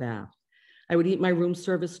hot bath. I would eat my room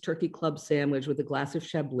service turkey club sandwich with a glass of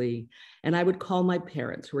Chablis, and I would call my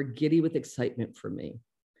parents, who were giddy with excitement for me.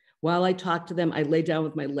 While I talked to them, I lay down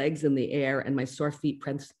with my legs in the air and my sore feet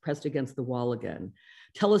pressed against the wall again.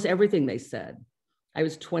 Tell us everything, they said. I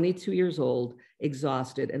was 22 years old,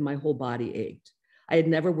 exhausted, and my whole body ached. I had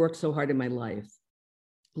never worked so hard in my life.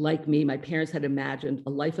 Like me, my parents had imagined a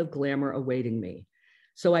life of glamour awaiting me.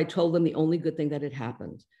 So I told them the only good thing that had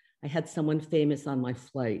happened. I had someone famous on my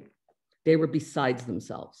flight. They were besides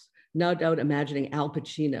themselves, no doubt imagining Al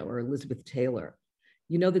Pacino or Elizabeth Taylor.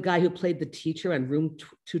 You know the guy who played the teacher on room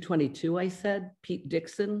 222, I said, Pete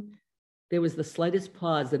Dixon? There was the slightest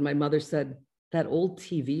pause, and my mother said, that old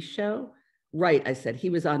TV show? Right, I said, he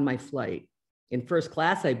was on my flight. In first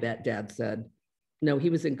class, I bet, Dad said. No, he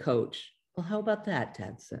was in coach. Well, how about that,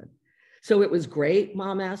 Dad said. So it was great,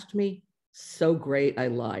 Mom asked me. So great, I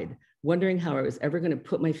lied, wondering how I was ever going to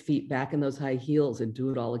put my feet back in those high heels and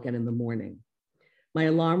do it all again in the morning. My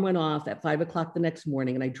alarm went off at 5 o'clock the next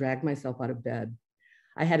morning, and I dragged myself out of bed.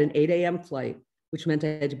 I had an 8 a.m. flight, which meant I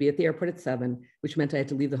had to be at the airport at 7, which meant I had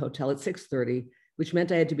to leave the hotel at 6:30, which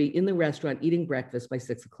meant I had to be in the restaurant eating breakfast by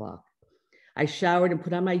 6 o'clock. I showered and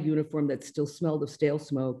put on my uniform that still smelled of stale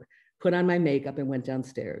smoke, put on my makeup, and went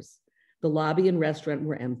downstairs. The lobby and restaurant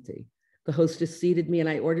were empty. The hostess seated me, and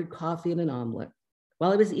I ordered coffee and an omelet.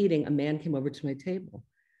 While I was eating, a man came over to my table.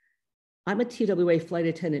 I'm a TWA flight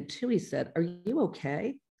attendant too, he said. Are you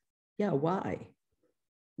okay? Yeah, why?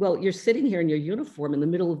 Well, you're sitting here in your uniform in the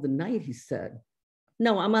middle of the night, he said.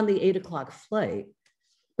 No, I'm on the 8 o'clock flight.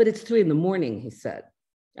 But it's 3 in the morning, he said.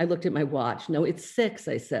 I looked at my watch. No, it's 6,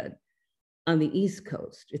 I said. On the East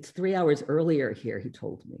Coast. It's 3 hours earlier here, he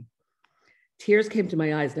told me. Tears came to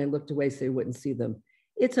my eyes and I looked away so he wouldn't see them.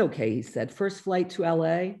 It's okay, he said. First flight to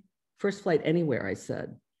LA? First flight anywhere, I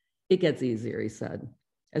said. It gets easier, he said.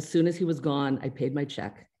 As soon as he was gone, I paid my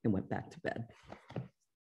check and went back to bed.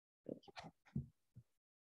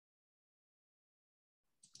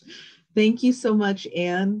 Thank you so much,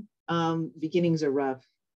 Anne. Beginnings are rough.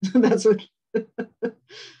 That's what,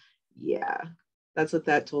 yeah, that's what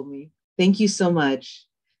that told me. Thank you so much.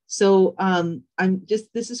 So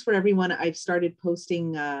this is for everyone. I've started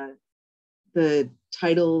posting the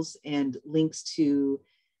titles and links to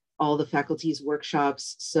all the faculty's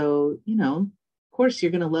workshops. So, of course,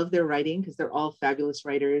 you're going to love their writing because they're all fabulous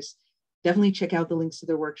writers. Definitely check out the links to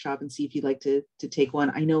their workshop and see if you'd like to take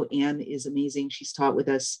one. I know Anne is amazing. She's taught with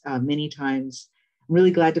us many times. I'm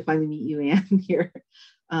really glad to finally meet you, Anne, here.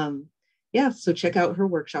 Yeah, so check out her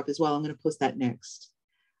workshop as well. I'm going to post that next.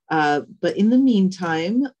 But in the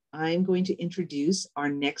meantime, I'm going to introduce our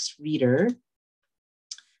next reader,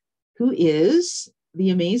 who is the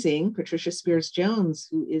amazing Patricia Spears-Jones,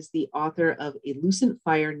 who is the author of A Lucent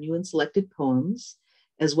Fire, New and Selected Poems,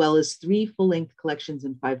 as well as 3 full-length collections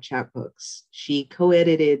and 5 chapbooks. She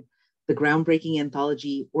co-edited the groundbreaking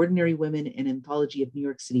anthology Ordinary Women, an anthology of New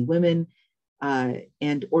York City women,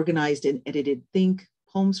 and organized and edited Think,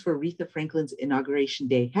 Poems for Aretha Franklin's Inauguration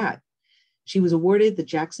Day hat. She was awarded the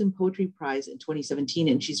Jackson Poetry Prize in 2017,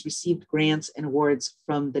 and she's received grants and awards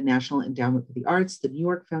from the National Endowment for the Arts, the New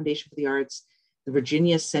York Foundation for the Arts, the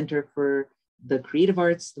Virginia Center for the Creative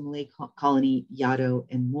Arts, the Malay Colony, Yaddo,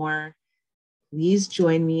 and more. Please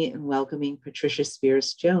join me in welcoming Patricia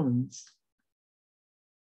Spears-Jones.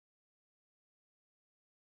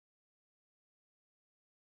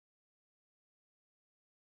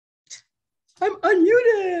 I'm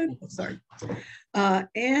unmuted. Oh, sorry.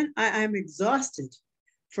 And I'm exhausted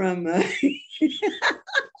from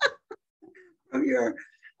from your,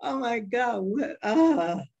 oh my God, what,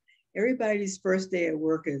 everybody's first day at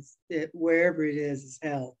work is, wherever it is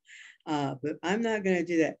hell. But I'm not going to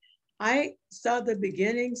do that. I saw the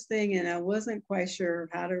beginnings thing and I wasn't quite sure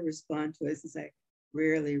how to respond to it since I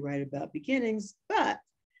rarely write about beginnings, but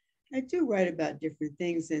I do write about different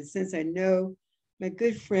things. And since I know my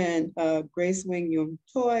good friend, Grace Wing Yum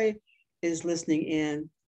Toy is listening in,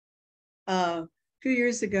 A few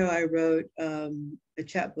years ago, I wrote a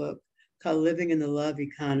chapbook called Living in the Love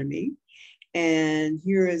Economy. And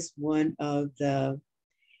here is one of the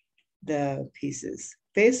pieces.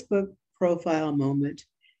 Facebook profile moment,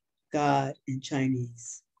 God in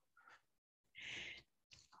Chinese.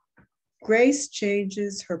 Grace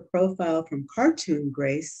changes her profile from cartoon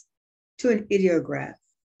Grace to an ideograph.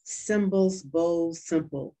 Symbols bold,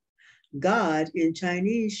 simple. God in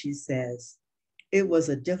Chinese, she says. It was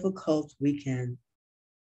a difficult weekend.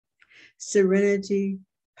 Serenity,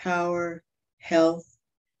 power, health,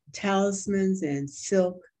 talismans and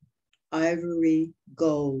silk, ivory,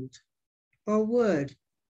 gold, or wood.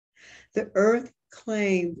 The earth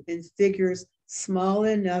claimed in figures small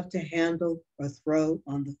enough to handle or throw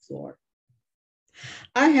on the floor.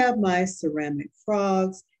 I have my ceramic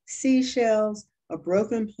frogs, seashells, a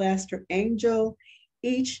broken plaster angel,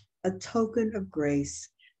 each a token of grace,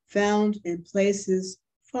 found in places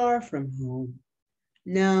far from home.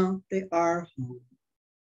 Now they are home.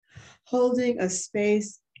 Holding a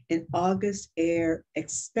space in August air,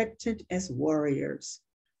 expectant as warriors.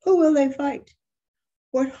 Who will they fight?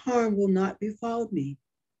 What harm will not befall me?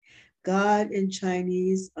 God in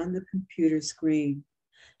Chinese on the computer screen.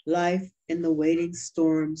 Life in the waiting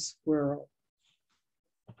storm's whirl.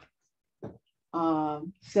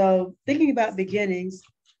 So thinking about beginnings,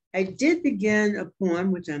 I did begin a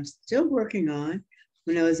poem, which I'm still working on,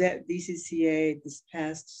 when I was at VCCA this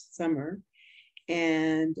past summer.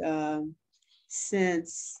 And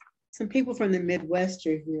since some people from the Midwest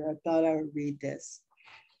are here, I thought I would read this.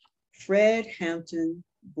 Fred Hampton,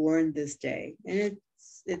 born this day. And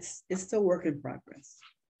it's still work in progress.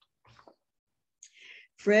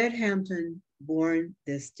 Fred Hampton, born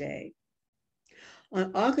this day.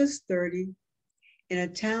 On August 30, in a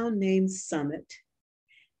town named Summit,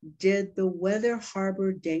 did the weather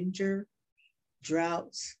harbor danger,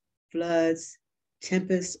 droughts, floods,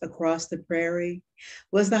 tempests across the prairie?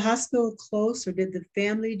 Was the hospital close, or did the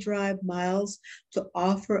family drive miles to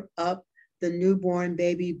offer up the newborn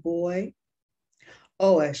baby boy?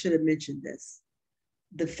 Oh, I should have mentioned this.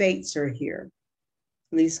 The fates are here,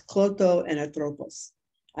 at least Clotho and Atropos.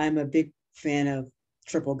 I'm a big fan of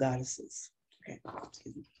triple goddesses. Okay,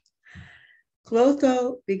 excuse me.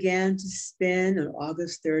 Clotho began to spin on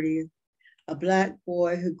August 30th, a Black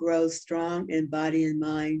boy who grows strong in body and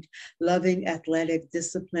mind, loving, athletic,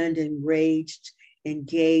 disciplined, enraged,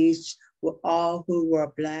 engaged with all who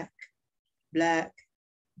were Black, Black,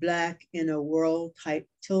 Black in a world type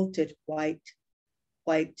tilted white,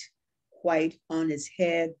 white, white on its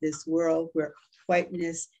head, this world where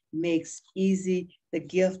whiteness makes easy the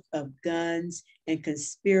gift of guns and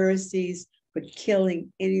conspiracies for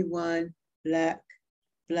killing anyone Black,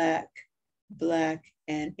 Black, Black,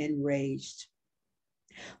 and enraged.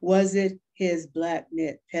 Was it his black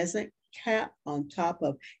knit peasant cap on top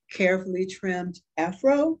of carefully trimmed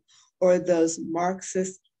afro, or those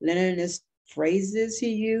Marxist Leninist phrases he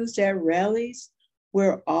used at rallies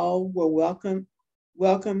where all were welcome,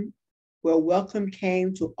 where welcome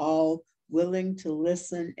came to all willing to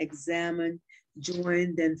listen, examine,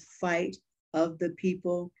 join, then fight, of the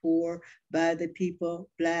people, poor, by the people,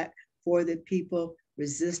 Black, for the people,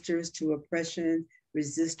 resistors to oppression,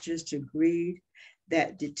 resistors to greed,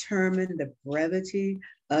 that determined the brevity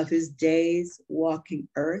of his days walking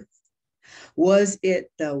earth? Was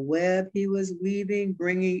it the web he was weaving,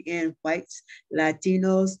 bringing in whites,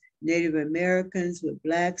 Latinos, Native Americans with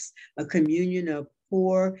Blacks, a communion of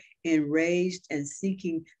poor, enraged, and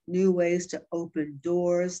seeking new ways to open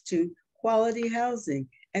doors to quality housing,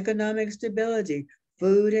 economic stability,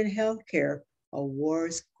 food and healthcare, a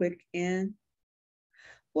war's quick end?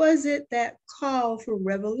 Was it that call for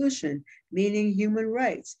revolution, meaning human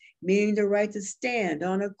rights, meaning the right to stand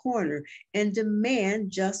on a corner and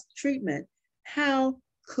demand just treatment? How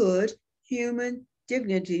could human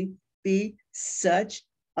dignity be such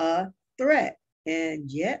a threat? And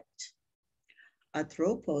yet,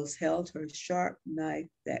 Atropos held her sharp knife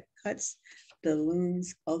that cuts the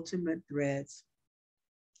loom's ultimate threads,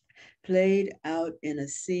 played out in a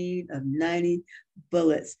scene of 90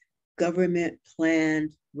 bullets, government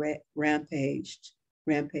planned rampage.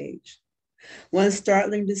 One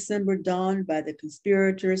startling December dawn, by the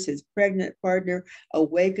conspirators, his pregnant partner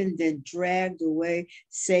awakened, then dragged away,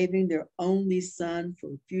 saving their only son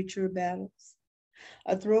for future battles.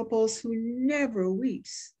 Atropos, who never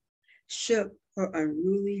weeps, shook her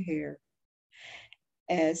unruly hair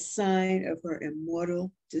as sign of her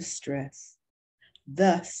immortal distress.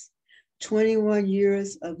 Thus, 21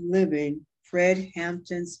 years of living, Fred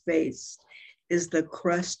Hampton's face is the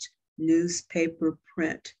crushed newspaper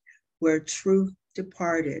print where truth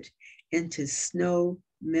departed into snow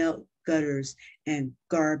melt gutters and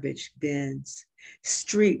garbage bins,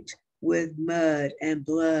 streaked with mud and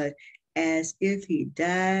blood as if he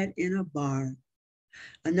died in a barn.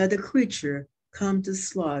 Another creature come to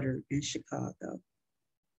slaughter in Chicago.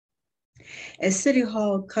 As City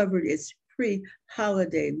Hall covered its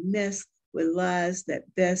pre-holiday mess with lies that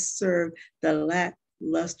best serve the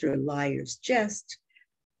lackluster liar's jest,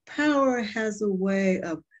 power has a way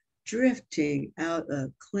of drifting out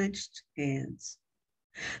of clenched hands.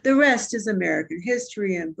 The rest is American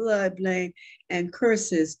history and blood, blame and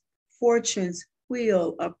curses, fortune's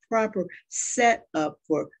wheel, a proper setup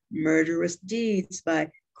for murderous deeds by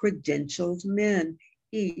credentialed men,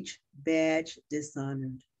 each badge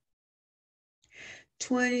dishonored.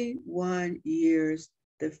 21 years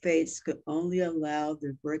the fates could only allow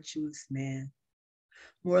the virtuous man,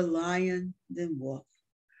 more lion than wolf,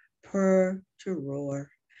 purr to roar,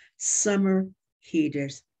 summer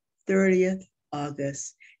heaters, 30th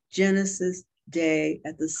August, Genesis Day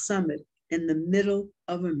at the summit in the middle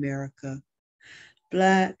of America.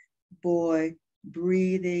 Black boy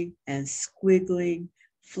breathing and squiggling,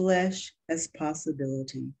 flesh as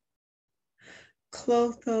possibility.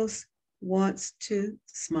 Clothos wants to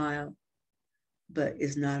smile, but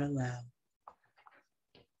is not allowed.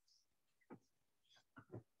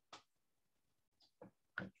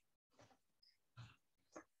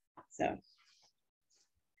 So,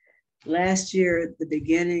 last year, at the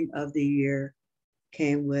beginning of the year,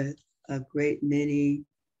 came with a great many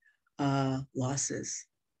losses.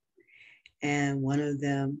 And one of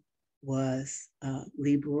them was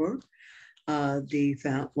Lee Brewer,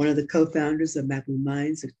 one of the co-founders of Mabu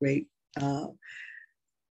Minds, a great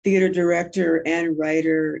theater director and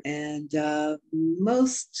writer and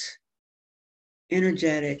most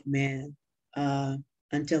energetic man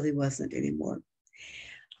until he wasn't anymore.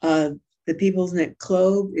 The People's Neck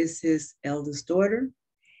Clove is his eldest daughter.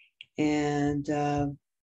 And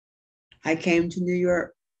I came to New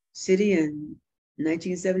York City in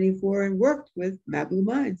 1974 and worked with Mabu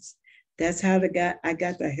Minds. That's how I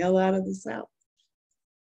got the hell out of the South.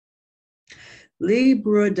 Lee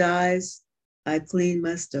Brewer dies, I clean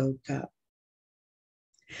my stovetop.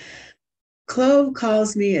 Clove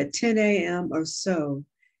calls me at 10 a.m. or so.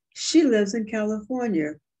 She lives in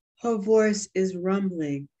California. Her voice is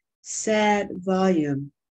rumbling, sad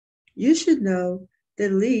volume. You should know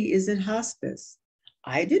that Lee is in hospice.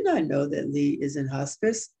 I did not know that Lee is in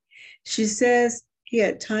hospice. She says she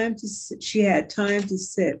had time to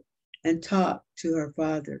sit and talk to her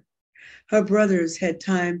father. Her brothers had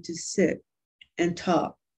time to sit and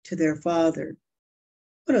talk to their father.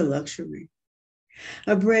 What a luxury.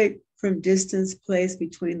 A break from distance placed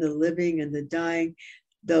between the living and the dying,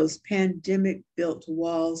 those pandemic-built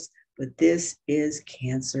walls, but this is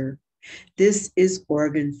cancer. This is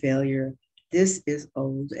organ failure. This is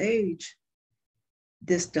old age.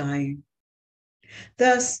 This dying.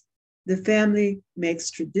 Thus, the family makes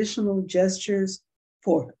traditional gestures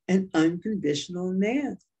for an unconditional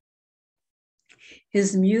man.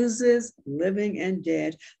 His muses, living and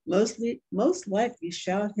dead, most likely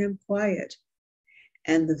shout him quiet,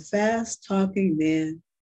 and the fast-talking man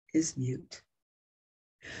is mute.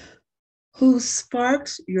 Who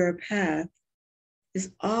sparks your path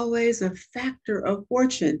is always a factor of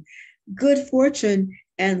fortune, good fortune,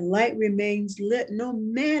 and light remains lit no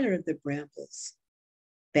matter the brambles.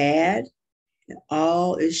 Bad, and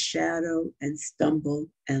all is shadow and stumble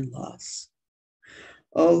and loss.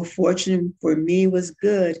 Oh, fortune for me was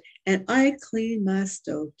good, and I cleaned my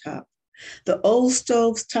stovetop. The old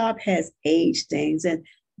stove's top has age stains and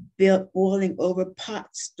boiling over pot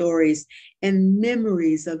stories and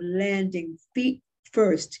memories of landing feet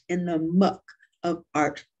first in the muck of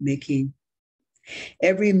art making.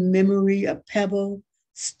 Every memory a pebble,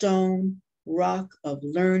 stone, rock of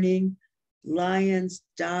learning. Lions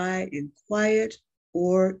die in quiet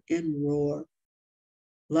or in roar.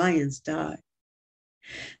 Lions die.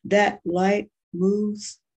 That light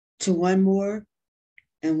moves to one more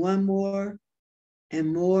and one more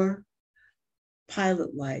and more.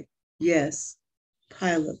 Pilot light, yes,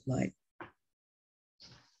 pilot light.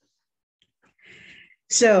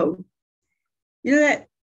 So, you know that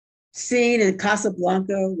scene in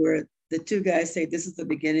Casablanca where the two guys say this is the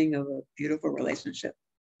beginning of a beautiful relationship?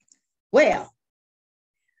 Well,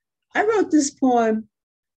 I wrote this poem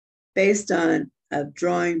based on a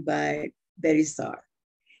drawing by Betty Saar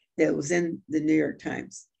that was in the New York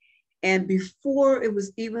Times. And before it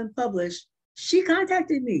was even published, she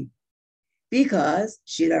contacted me because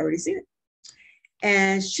she'd already seen it.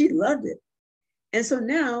 And she loved it. And so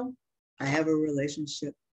now I have a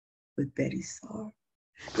relationship with Betty Saar.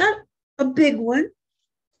 Not a big one.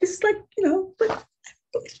 It's like, but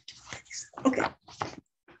Okay.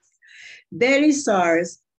 Betty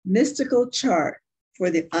Saar's mystical chart for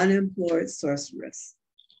the unemployed sorceress.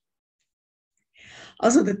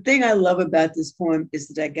 Also, the thing I love about this poem is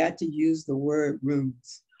that I got to use the word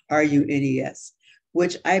runes, R-U-N-E-S,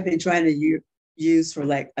 which I've been trying to use for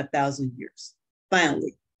like 1,000 years.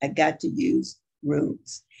 Finally, I got to use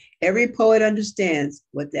runes. Every poet understands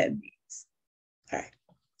what that means. All right.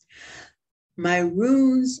 My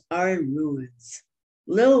runes are in ruins.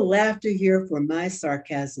 Little laughter here for my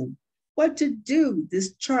sarcasm. What to do?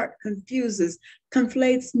 This chart confuses,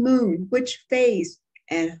 conflates moon, which phase,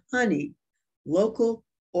 and honey, local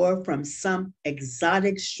or from some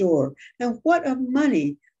exotic shore. And what of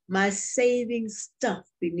money? My saving stuff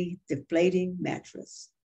beneath deflating mattress.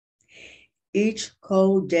 Each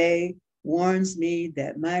cold day warns me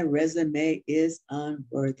that my resume is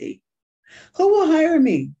unworthy. Who will hire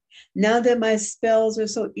me? Now that my spells are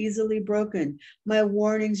so easily broken, my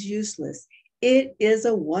warnings useless. It is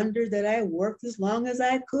a wonder that I worked as long as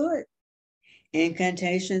I could.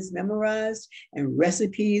 Incantations memorized and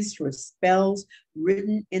recipes for spells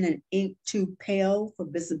written in an ink too pale for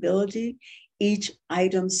visibility. Each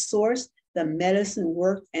item sourced, the medicine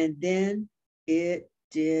worked, and then it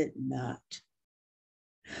did not.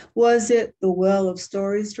 Was it the well of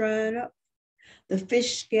stories drying up? The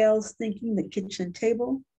fish scales thinking the kitchen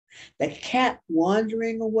table? The cat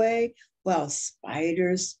wandering away while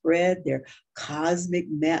spiders spread their cosmic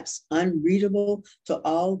maps unreadable to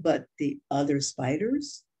all but the other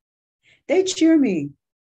spiders? They cheer me.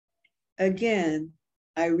 Again,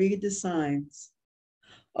 I read the signs.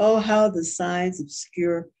 Oh, how the signs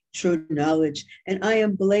obscure true knowledge, and I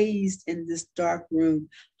am blazed in this dark room,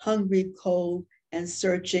 hungry, cold, and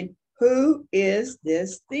searching. Who is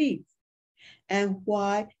this thief? And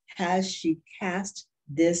why has she cast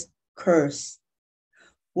this curse?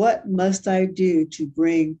 What must I do to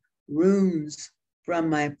bring runes from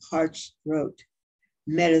my parched throat,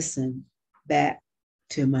 medicine back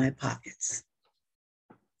to my pockets?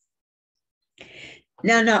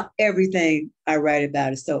 Now, not everything I write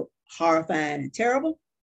about is so horrifying and terrible.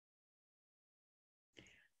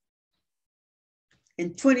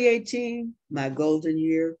 In 2018, my golden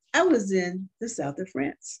year, I was in the south of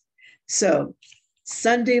France. So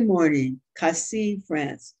Sunday morning, Cassis,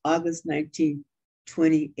 France, August 19,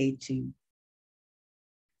 2018.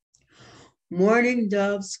 Morning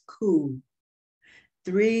doves coo,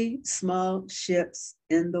 3 small ships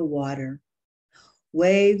in the water.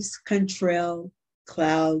 Waves contrail,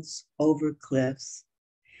 clouds over cliffs.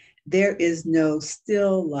 There is no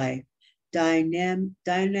still life,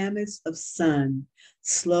 dynamics of sun,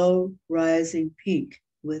 slow rising pink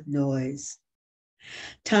with noise.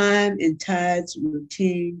 Time in tides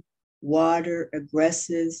routine, water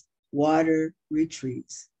aggresses, water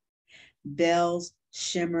retreats. Bells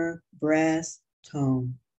shimmer brass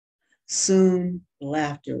tone. Soon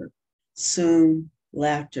laughter, soon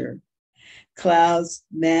laughter. Clouds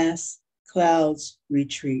mass, clouds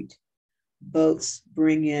retreat. Boats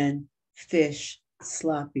bring in fish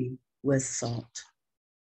sloppy with salt.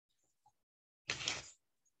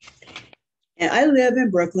 And I live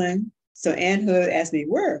in Brooklyn. So Ann Hood asked me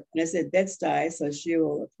where, and I said Bed-Stuy, so she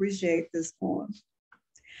will appreciate this poem.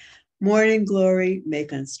 Morning Glory,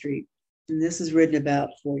 Macon Street. And this is written about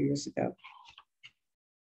 4 years ago.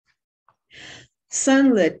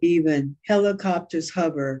 Sunlit even, helicopters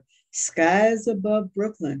hover, skies above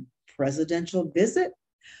Brooklyn, presidential visit,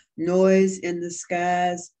 noise in the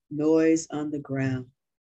skies, noise on the ground.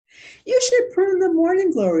 You should prune the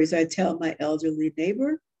morning glories, I tell my elderly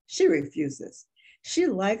neighbor. She refuses. She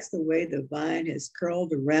likes the way the vine has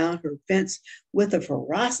curled around her fence with a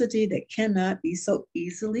ferocity that cannot be so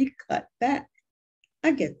easily cut back.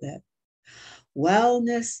 I get that.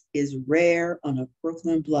 Wildness is rare on a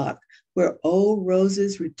Brooklyn block where old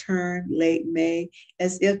roses return late May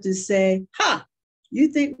as if to say, ha, you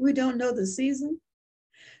think we don't know the season?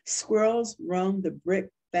 Squirrels roam the brick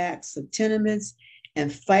backs of tenements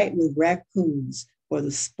and fight with raccoons for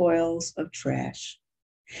the spoils of trash.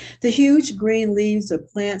 The huge green leaves of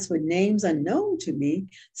plants with names unknown to me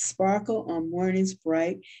sparkle on mornings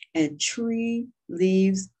bright, and tree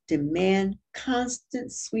leaves demand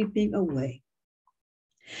constant sweeping away.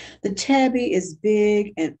 The tabby is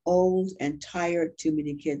big and old and tired, too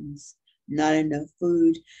many kittens, not enough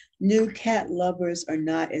food. New cat lovers are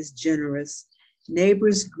not as generous.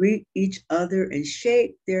 Neighbors greet each other and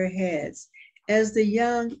shake their heads as the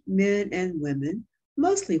young men and women,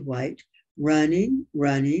 mostly white, running,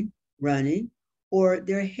 running, running, or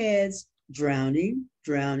their heads drowning,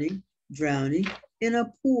 drowning, drowning in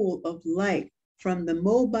a pool of light from the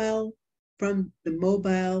mobile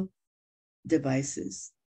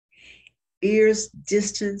devices. Ears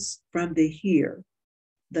distance from the here,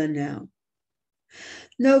 the now.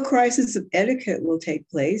 No crisis of etiquette will take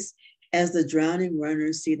place as the drowning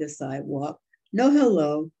runners see the sidewalk. No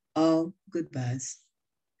hello, all goodbyes.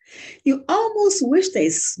 You almost wish they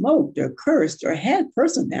smoked or cursed or had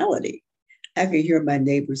personality, I could hear my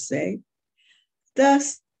neighbors say.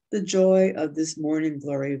 Thus, the joy of this morning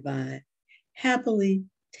glory vine, happily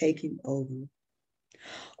taking over.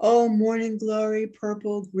 Oh, morning glory,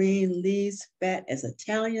 purple, green leaves, fat as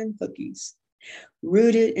Italian cookies,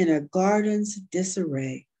 rooted in a garden's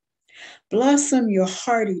disarray. Blossom your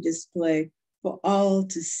hardy display for all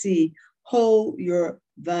to see. Hold your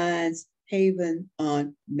vines haven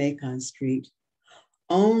on Macon Street.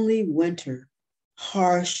 Only winter,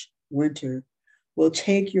 harsh winter, will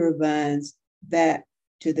take your vines back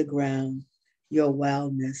to the ground, your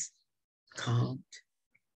wildness calmed.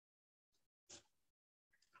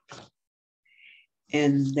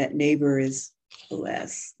 And that neighbor is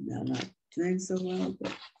blessed. Now, not doing so well,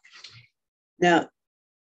 but now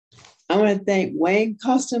I want to thank Wayne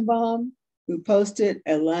Kostenbaum, who posted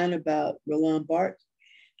a line about Roland Barthes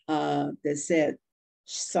that said,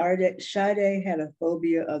 Sade had a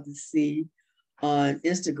phobia of the sea on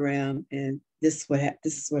Instagram, and this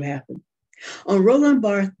is what happened. On Roland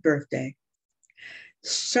Barthes' birthday,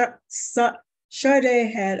 Sade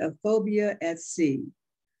had a phobia at sea.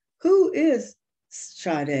 Who is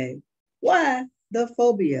Sade? Why the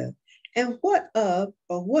phobia? And what of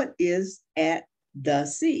or what is at the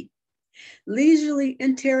sea? Leisurely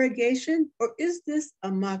interrogation, or is this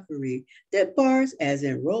a mockery? Did Barthes, as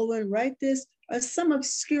in Roland, write this, or some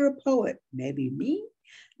obscure poet? Maybe me?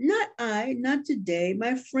 Not I, not today.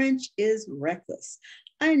 My French is reckless.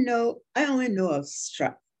 I only know of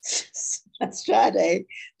Sade,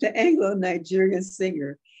 the Anglo-Nigerian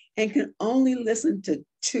singer, and can only listen to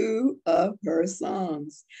 2 of her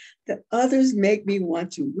songs. The others make me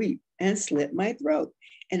want to weep and slit my throat,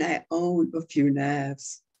 and I own a few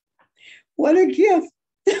knives. What a gift,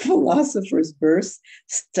 the philosopher's verse,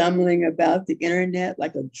 stumbling about the internet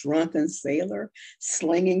like a drunken sailor,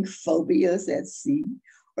 slinging phobias at sea,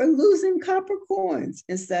 or losing copper coins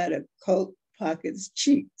inside a coat pocket's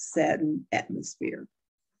cheap satin atmosphere.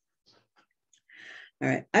 All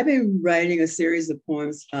right, I've been writing a series of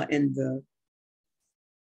poems in the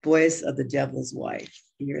voice of the devil's wife.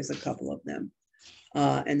 Here's a couple of them.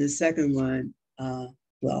 And the second one,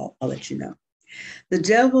 well, I'll let you know. The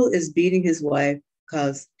devil is beating his wife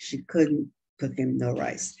because she couldn't cook him no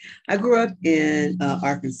rice. I grew up in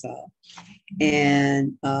Arkansas.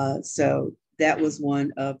 And so that was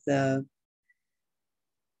one of the,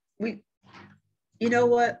 you know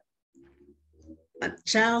what?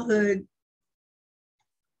 Childhood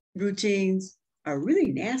routines are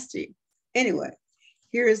really nasty. Anyway,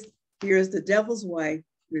 here's the devil's wife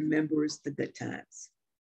remembers the good times.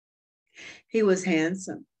 He was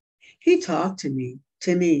handsome. He talked to me.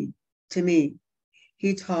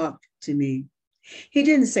 He talked to me. He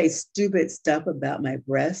didn't say stupid stuff about my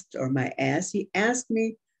breast or my ass. He asked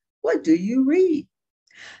me, what do you read?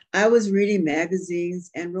 I was reading magazines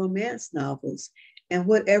and romance novels and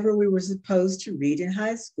whatever we were supposed to read in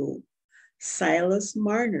high school. Silas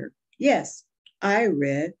Marner. Yes, I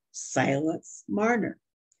read Silas Marner.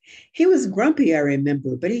 He was grumpy, I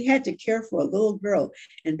remember, but he had to care for a little girl,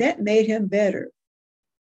 and that made him better.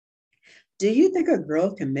 Do you think a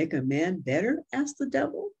girl can make a man better? Asked the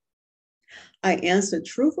devil. I answered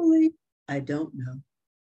truthfully, I don't know.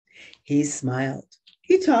 He smiled.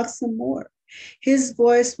 He talked some more. His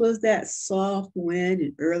voice was that soft wind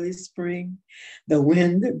in early spring, the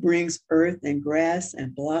wind that brings earth and grass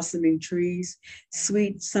and blossoming trees,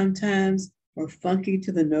 sweet sometimes or funky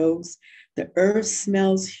to the nose. The earth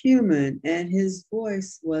smells human, and his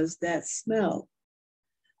voice was that smell.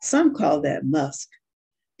 Some call that musk,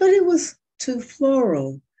 but it was too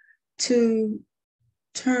floral, too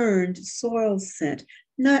turned soil scent,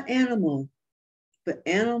 not animal, but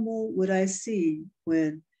animal would I see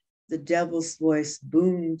when the devil's voice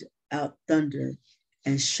boomed out thunder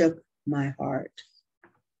and shook my heart.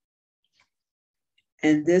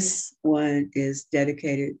 And this one is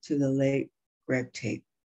dedicated to the late Greg Tate.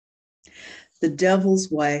 The devil's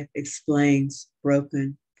wife explains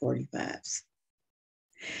broken 45s.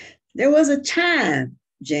 There was a time,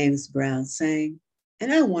 James Brown sang,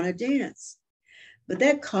 and I want to dance. But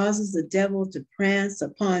that causes the devil to prance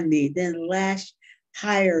upon me, then lash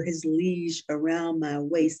higher his liege around my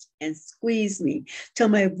waist and squeeze me till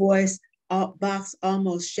my voice box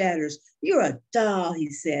almost shatters. You're a doll, he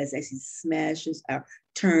says as he smashes our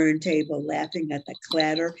turntable, laughing at the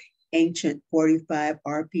clatter ancient 45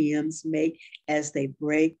 RPMs make as they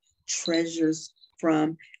break treasures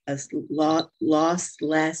from a lost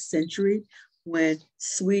last century when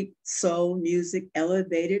sweet soul music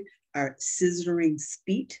elevated our scissoring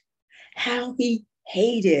speed. How he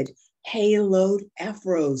hated haloed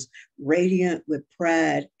afros, radiant with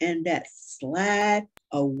pride, and that slide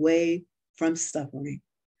away from suffering.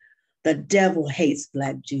 The devil hates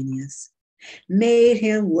Black genius, made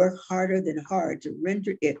him work harder than hard to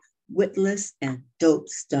render it witless and dope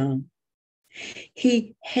stone.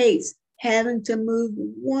 He hates having to move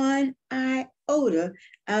one iota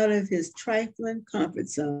out of his trifling comfort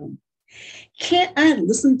zone. Can't I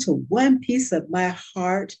listen to one piece of my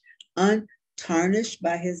heart untarnished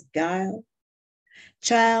by his guile?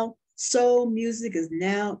 Child, soul music is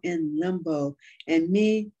now in limbo, and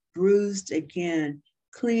me bruised again,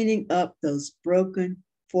 cleaning up those broken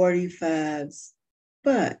 45s.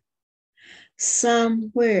 But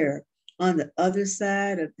somewhere on the other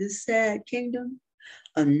side of this sad kingdom,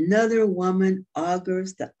 another woman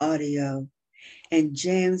augurs the audio, and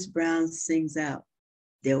James Brown sings out,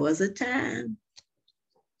 "There was a time."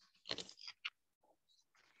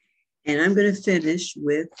 And I'm going to finish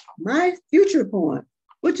with my future poem,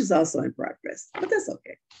 which is also in progress, but that's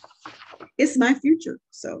okay. It's my future,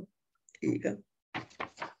 so here you go.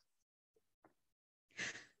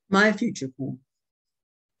 My future poem.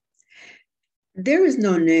 There is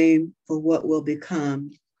no name for what will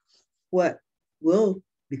become. What will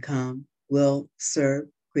become will serve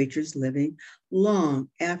creatures living long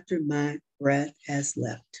after my breath has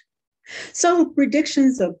left. So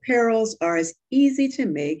predictions of perils are as easy to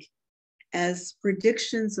make as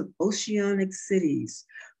predictions of oceanic cities,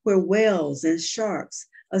 where whales and sharks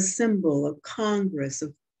assemble a congress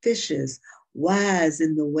of fishes wise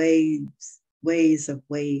in the ways of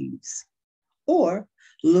waves. Or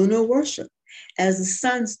lunar worship, as the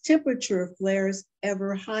sun's temperature flares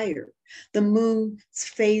ever higher, the moon's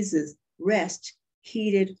phases rest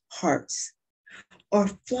heated hearts. Or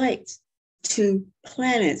flight to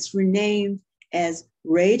planets renamed as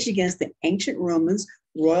Rage Against the Ancient Romans,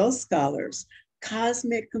 royal scholars,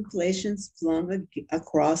 cosmic conflations flung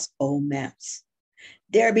across old maps.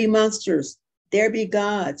 There be monsters, there be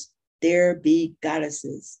gods, there be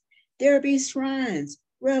goddesses, there be shrines,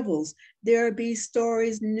 revels, there be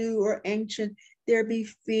stories new or ancient, there be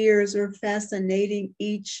fears or fascinating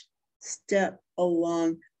each step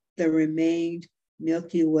along the remained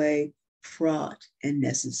Milky Way, fraught and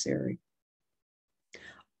necessary.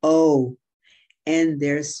 Oh, and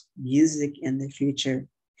there's music in the future,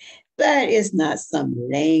 but it's not some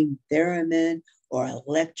lame theremin or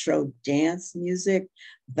electro dance music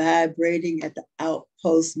vibrating at the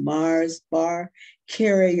Outpost Mars bar,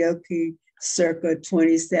 karaoke circa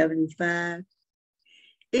 2075.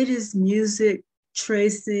 It is music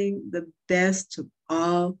tracing the best of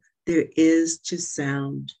all there is to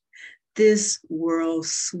sound. This world,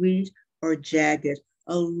 sweet or jagged,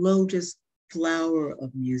 a lotus flower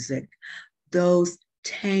of music, those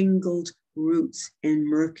tangled roots in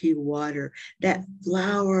murky water, that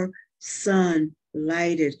flower sun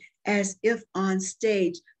lighted, as if on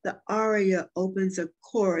stage the aria opens a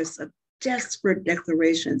chorus of desperate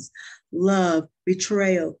declarations, love,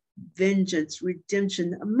 betrayal, vengeance,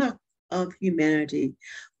 redemption, amok of humanity,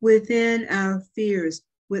 within our fears,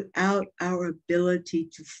 without our ability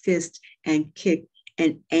to fist and kick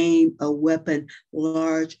and aim a weapon,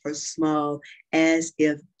 large or small, as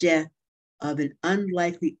if death of an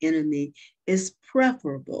unlikely enemy is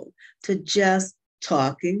preferable to just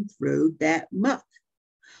talking through that muck.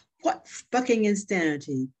 What fucking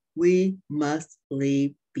insanity we must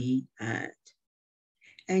leave behind.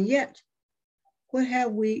 And yet, what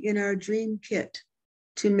have we in our dream kit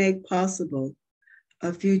to make possible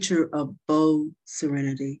a future of bold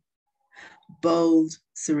serenity? Bold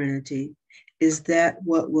serenity. Is that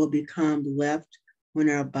what will become left when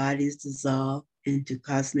our bodies dissolve into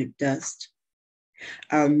cosmic dust?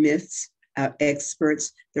 Our myths, our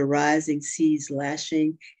experts, the rising seas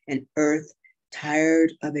lashing, and earth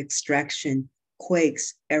tired of extraction,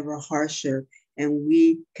 quakes ever harsher, and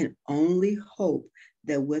we can only hope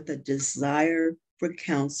that with a desire for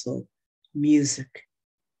counsel, music,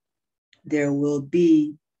 there will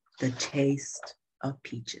be the taste of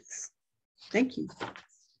peaches. Thank you.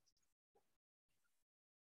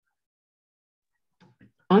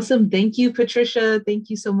 Awesome. Thank you, Patricia. Thank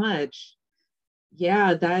you so much.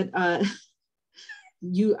 Yeah,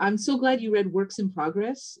 I'm so glad you read Works in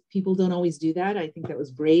Progress. People don't always do that. I think that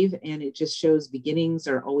was brave, and it just shows beginnings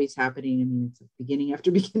are always happening. I mean, it's beginning after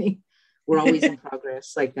beginning. We're always in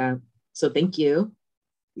progress like that. So thank you.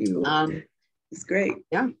 It's great.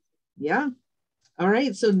 Yeah. All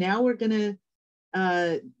right. So now we're gonna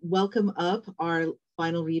welcome up our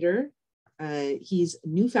final reader. He's a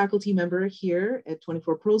new faculty member here at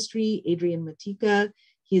 24 Pearl Street, Adrian Matica.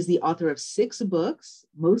 He is the author of 6 books,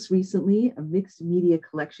 most recently a mixed media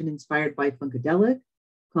collection inspired by Funkadelic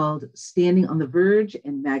called Standing on the Verge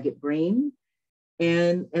and Maggot Brain,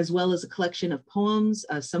 and as well as a collection of poems.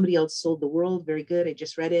 Somebody Else Sold the World, very good, I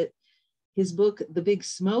just read it. His book, The Big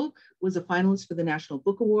Smoke, was a finalist for the National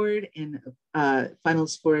Book Award and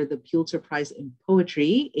finalist for the Pulitzer Prize in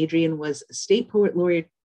Poetry. Adrian was a state poet laureate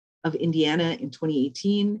of Indiana in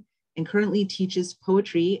 2018 and currently teaches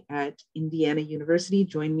poetry at Indiana University.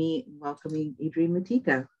 Join me in welcoming Adrian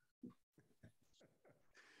Matica.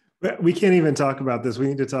 We can't even talk about this. We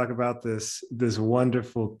need to talk about this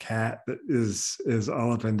wonderful cat that is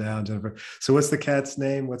all up and down, Jennifer. So what's the cat's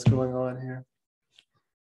name? What's going on here?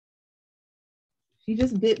 She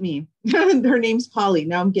just bit me. Her name's Polly.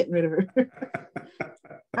 Now I'm getting rid of her.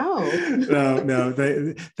 Oh. No.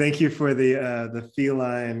 Thank you for the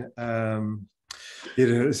feline,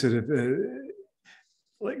 sort of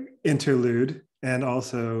like interlude. And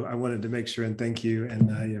also, I wanted to make sure and thank you and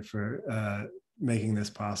Nadia for making this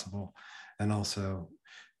possible, and also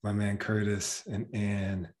my man Curtis and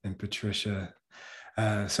Anne and Patricia.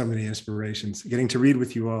 So many inspirations, getting to read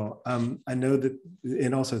with you all. I know that,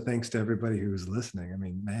 and also thanks to everybody who's listening. I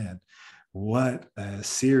mean, man, what a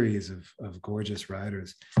series of gorgeous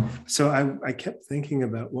writers. So I kept thinking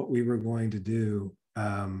about what we were going to do,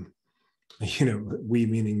 we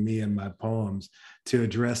meaning me and my poems, to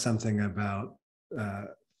address something about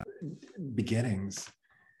beginnings.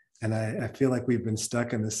 And I feel like we've been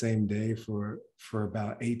stuck in the same day for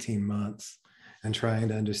about 18 months. And trying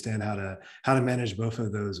to understand how to manage both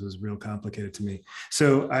of those was real complicated to me.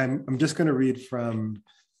 So I'm just going to read from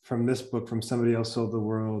this book, From Somebody Else Sold the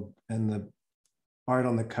World, and the art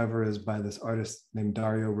on the cover is by this artist named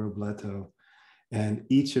Dario Robleto. And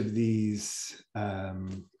each of these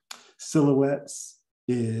silhouettes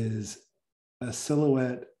is a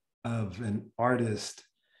silhouette of an artist.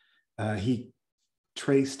 He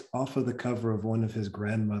traced off of the cover of one of his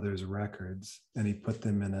grandmother's records, and he put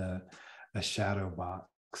them in a shadow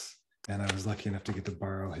box, and I was lucky enough to get to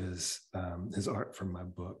borrow his art from my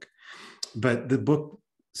book. But the book,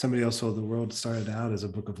 Somebody Else Sold the World, started out as a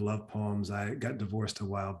book of love poems. I got divorced a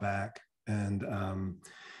while back, and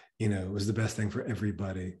it was the best thing for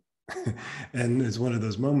everybody. And it's one of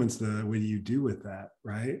those moments that, what do you do with that,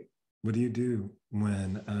 right? What do you do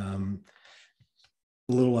when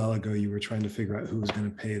a little while ago you were trying to figure out who was going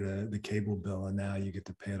to pay the cable bill, and now you get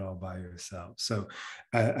to pay it all by yourself? So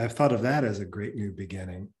I've thought of that as a great new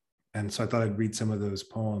beginning. And so I thought I'd read some of those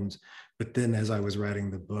poems. But then as I was writing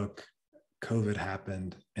the book, COVID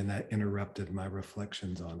happened, and that interrupted my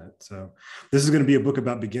reflections on it. So this is going to be a book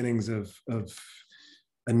about beginnings of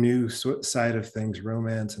a new side of things,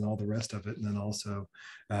 romance and all the rest of it. And then also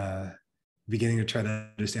beginning to try to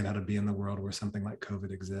understand how to be in the world where something like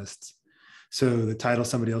COVID exists. So the title,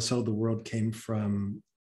 Somebody Else Sold the World, came from,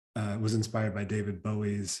 was inspired by David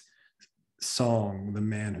Bowie's song, The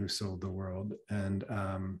Man Who Sold the World. And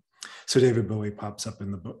so David Bowie pops up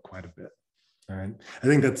in the book quite a bit. All right. I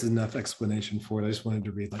think that's enough explanation for it. I just wanted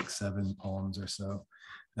to read like 7 poems or so.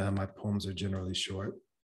 My poems are generally short.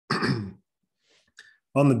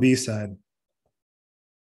 On the B side,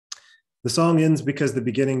 the song ends because the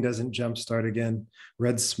beginning doesn't jumpstart again.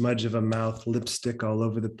 Red smudge of a mouth, lipstick all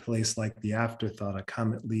over the place like the afterthought a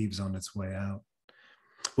comet leaves on its way out.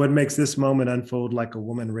 What makes this moment unfold like a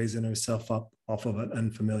woman raising herself up off of an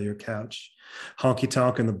unfamiliar couch?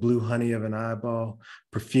 Honky-tonk in the blue honey of an eyeball,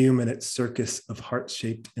 perfume in its circus of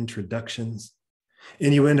heart-shaped introductions.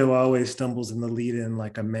 Innuendo always stumbles in the lead-in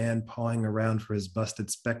like a man pawing around for his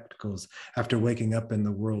busted spectacles after waking up in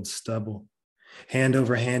the world's stubble. Hand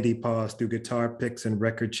over hand he paws through guitar picks and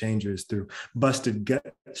record changers, through busted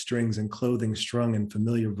gut strings and clothing strung in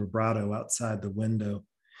familiar vibrato outside the window.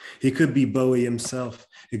 He could be Bowie himself,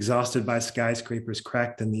 exhausted by skyscrapers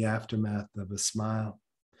cracked in the aftermath of a smile.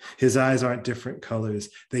 His eyes aren't different colors,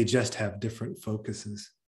 they just have different focuses.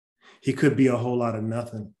 He could be a whole lot of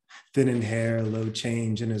nothing, thin in hair, low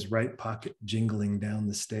change in his right pocket jingling down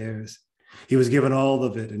the stairs. He was given all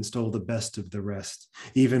of it and stole the best of the rest.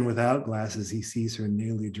 Even without glasses, he sees her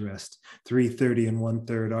nearly dressed, 330 and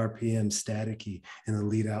 1/3 RPM staticky in the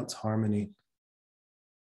lead out's harmony.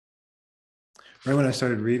 Right when I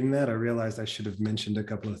started reading that, I realized I should have mentioned a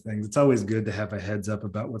couple of things. It's always good to have a heads up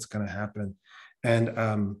about what's going to happen.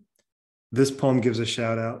 And this poem gives a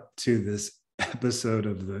shout out to this episode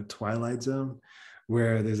of The Twilight Zone,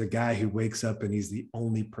 where there's a guy who wakes up and he's the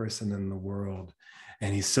only person in the world.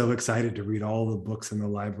 And he's so excited to read all the books in the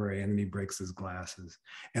library, and then he breaks his glasses.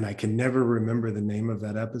 And I can never remember the name of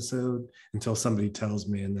that episode until somebody tells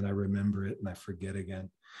me, and then I remember it and I forget again.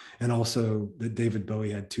 And also that David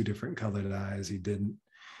Bowie had two different colored eyes. He didn't.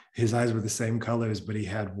 His eyes were the same colors, but he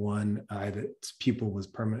had one eye that's pupil was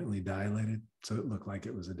permanently dilated. So it looked like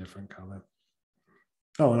it was a different color.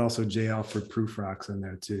 Oh, and also J. Alfred Prufrock's in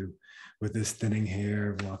there too, with his thinning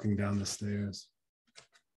hair walking down the stairs.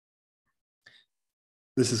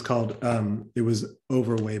 This is called, it was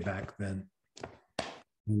over way back then.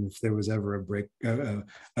 And if there was ever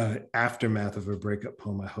a aftermath of a breakup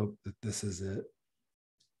poem, I hope that this is it.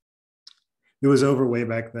 It was over way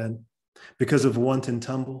back then. Because of want and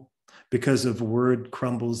tumble, because of word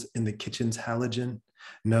crumbles in the kitchen's halogen.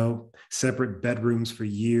 No, separate bedrooms for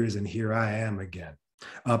years, and here I am again.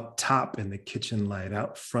 Up top in the kitchen light,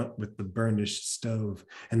 out front with the burnished stove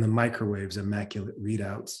and the microwave's immaculate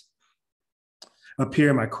readouts. Up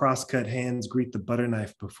here, my cross-cut hands greet the butter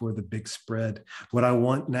knife before the big spread. What I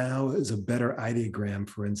want now is a better ideogram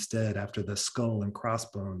for instead after the skull and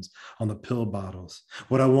crossbones on the pill bottles.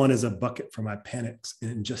 What I want is a bucket for my panics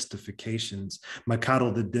and justifications, my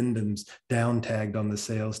coddled addendums down-tagged on the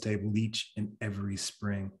sales table each and every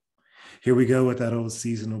spring. Here we go with that old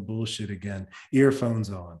seasonal bullshit again. Earphones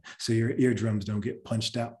on, so your eardrums don't get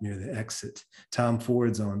punched out near the exit. Tom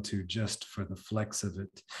Ford's on too, just for the flex of it.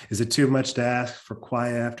 Is it too much to ask for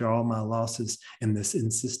quiet after all my losses in this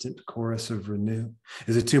insistent chorus of renew?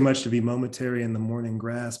 Is it too much to be momentary in the morning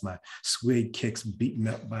grass, my suede kicks beaten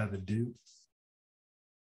up by the dew?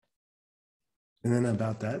 And then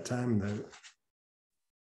about that time, the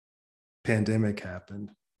pandemic happened.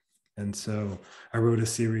 And so I wrote a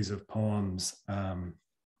series of poems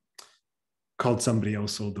called Somebody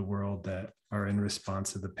Else Sold the World that are in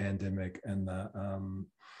response to the pandemic and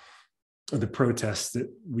the protests that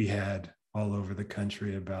we had all over the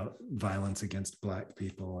country about violence against Black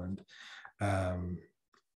people and,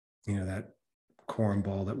 you know, that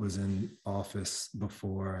cornball that was in office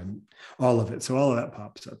before and all of it. So all of that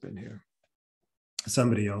pops up in here.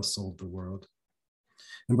 Somebody else sold the world.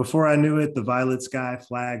 And before I knew it, the violet sky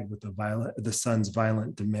flagged with the sun's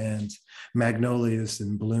violent demands. Magnolias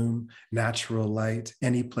in bloom, natural light,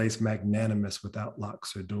 any place magnanimous without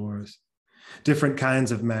locks or doors. Different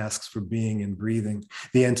kinds of masks for being and breathing.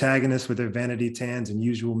 The antagonists with their vanity tans and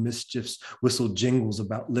usual mischiefs whistled jingles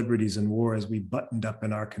about liberties and war as we buttoned up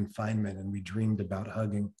in our confinement and we dreamed about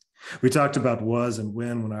hugging. We talked about was and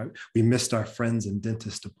when we missed our friends and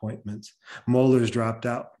dentist appointments. Molars dropped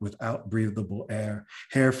out without breathable air.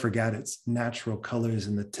 Hair forgot its natural colors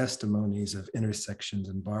in the testimonies of intersections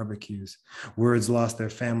and barbecues. Words lost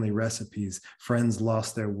their family recipes. Friends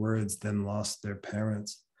lost their words, then lost their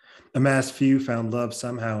parents. A mass few found love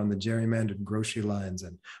somehow in the gerrymandered grocery lines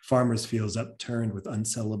and farmers' fields upturned with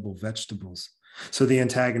unsellable vegetables. So the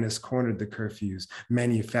antagonists cornered the curfews,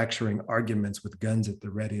 manufacturing arguments with guns at the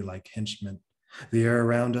ready like henchmen. The air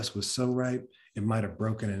around us was so ripe, it might have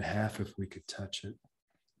broken in half if we could touch it.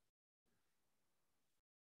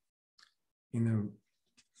 You know,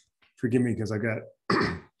 forgive me because I got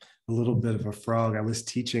a little bit of a frog. I was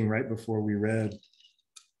teaching right before we read.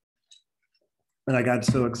 And I got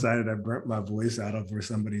so excited, I burnt my voice out over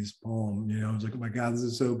somebody's poem. You know, I was like, oh my God, this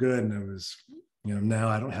is so good. And it was, you know, now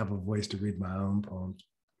I don't have a voice to read my own poems.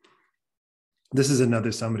 This is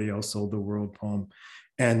another Somebody Else Sold the World poem.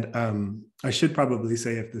 And I should probably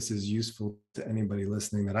say, if this is useful to anybody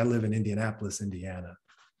listening, that I live in Indianapolis, Indiana.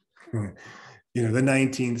 You know, the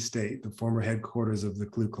 19th state, the former headquarters of the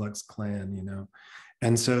Ku Klux Klan, you know.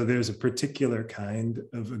 And so there's a particular kind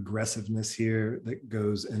of aggressiveness here that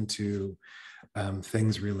goes into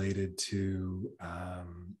things related to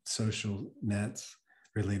social nets,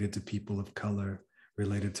 related to people of color,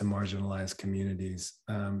 related to marginalized communities.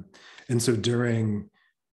 And so during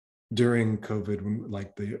COVID, when,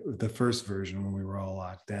 like the first version, when we were all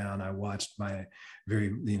locked down, I watched my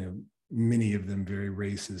many of them very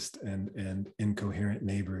racist and incoherent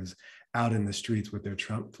neighbors out in the streets with their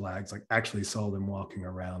Trump flags. Like, actually saw them walking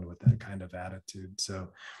around with that kind of attitude. So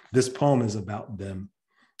this poem is about them.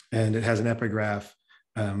 And it has an epigraph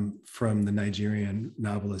from the Nigerian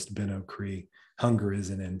novelist Ben Okri, "Hunger is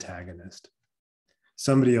an antagonist."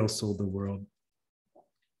 Somebody else sold the world.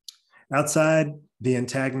 Outside, the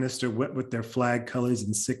antagonists are wet with their flag colors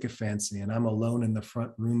and sycophancy, and I'm alone in the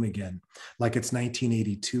front room again, like it's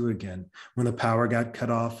 1982 again, when the power got cut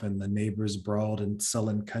off and the neighbors brawled in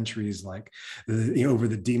sullen countries like over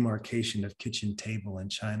the demarcation of kitchen table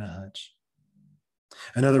and china hutch.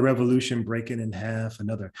 Another revolution breaking in half,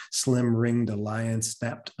 another slim-ringed alliance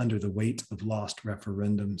snapped under the weight of lost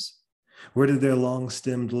referendums. Where did their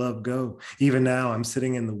long-stemmed love go? Even now, I'm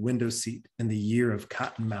sitting in the window seat in the year of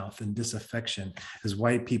cottonmouth and disaffection as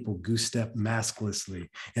white people goose-step masklessly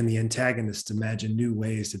and the antagonists imagine new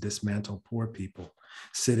ways to dismantle poor people.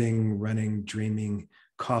 Sitting, running, dreaming,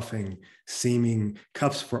 coughing, seeming,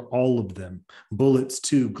 cuffs for all of them, bullets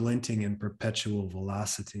too glinting in perpetual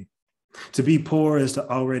velocity. To be poor is to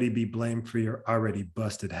already be blamed for your already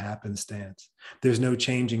busted happenstance. There's no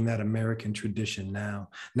changing that American tradition now,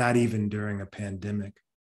 not even during a pandemic.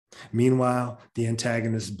 Meanwhile, the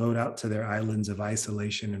antagonists boat out to their islands of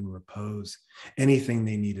isolation and repose. Anything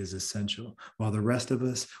they need is essential, while the rest of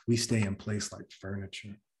us, we stay in place like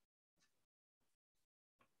furniture.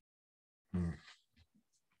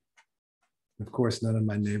 Of course, none of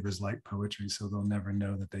my neighbors like poetry, so they'll never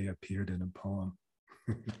know that they appeared in a poem.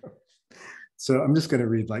 So I'm just going to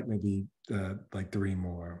read like maybe like 3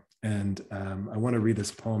 more. And I want to read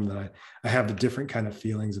this poem that I have the different kind of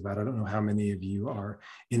feelings about. I don't know how many of you are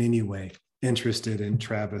in any way interested in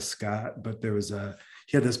Travis Scott, but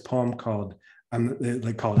he had this poem called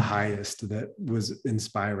Highest that was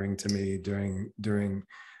inspiring to me during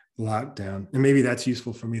lockdown. And maybe that's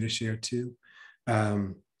useful for me to share too.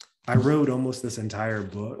 I wrote almost this entire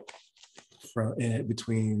book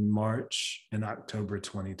between March and October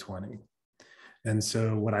 2020. And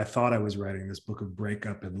so what I thought I was writing, this book of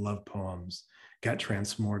breakup and love poems, got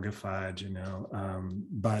transmorgified,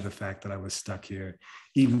 by the fact that I was stuck here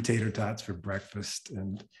eating tater tots for breakfast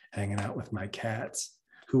and hanging out with my cats,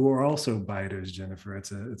 who are also biters, Jennifer.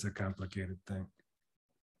 It's a complicated thing.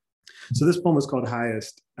 So this poem is called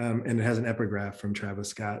Highest, and it has an epigraph from Travis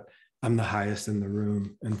Scott. I'm the highest in the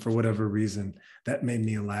room. And for whatever reason, that made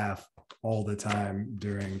me laugh all the time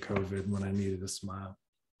during COVID when I needed a smile.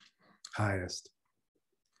 Highest.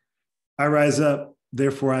 I rise up,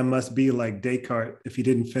 therefore I must be like Descartes if he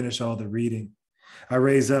didn't finish all the reading. I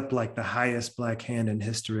raise up like the highest Black hand in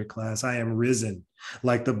history class. I am risen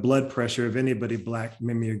like the blood pressure of anybody Black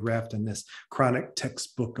mimeographed in this chronic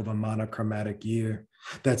textbook of a monochromatic year.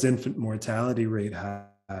 That's infant mortality rate high.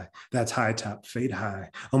 That's high top fate high.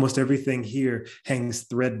 Almost everything here hangs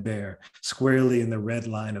threadbare, squarely in the red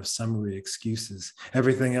line of summary excuses.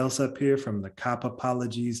 Everything else up here, from the cop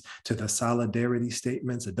apologies to the solidarity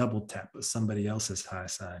statements, a double tap of somebody else's high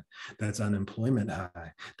sign. That's unemployment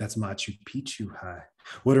high. That's Machu Picchu high.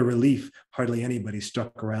 What a relief. Hardly anybody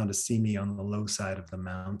struck around to see me on the low side of the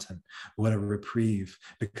mountain. What a reprieve,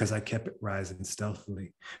 because I kept it rising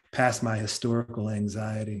stealthily, past my historical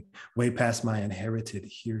anxiety, way past my inherited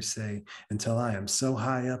hearsay, until I am so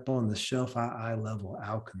high up on the shelf I eye-level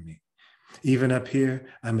alchemy. Even up here,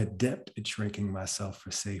 I'm adept at shrinking myself for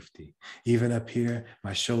safety. Even up here,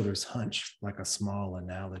 my shoulders hunch like a small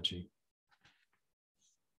analogy.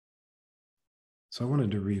 So I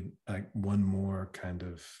wanted to read like one more kind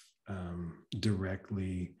of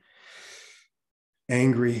directly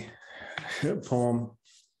angry poem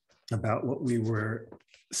about what we were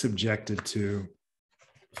subjected to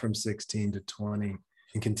from 16 to 20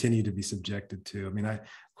 and continue to be subjected to. I mean, of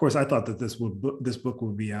course, I thought that this book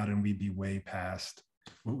would be out and we'd be way past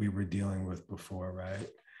what we were dealing with before, right?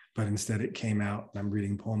 But instead it came out and I'm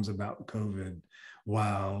reading poems about COVID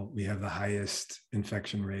while we have the highest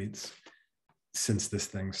infection rates since this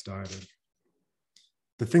thing started.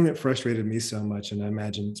 The thing that frustrated me so much, and I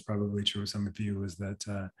imagine it's probably true of some of you, was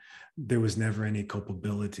that there was never any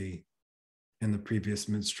culpability in the previous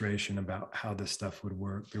administration about how this stuff would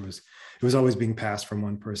work. It was always being passed from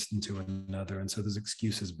one person to another. And so those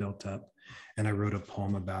excuses built up, and I wrote a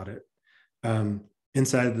poem about it.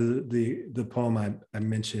 Inside the poem, I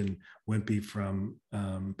mentioned Wimpy from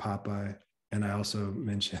Popeye, and I also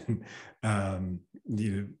mentioned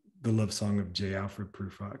the love song of J. Alfred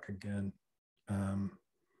Prufrock again,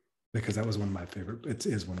 because that was it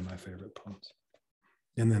is one of my favorite poems.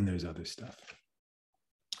 And then there's other stuff.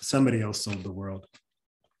 Somebody else sold the world.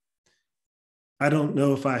 I don't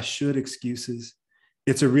know if I should excuses.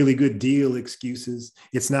 It's a really good deal, excuses.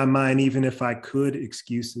 It's not mine, even if I could,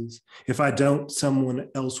 excuses. If I don't, someone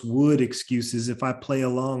else would, excuses. If I play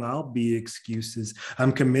along, I'll be excuses.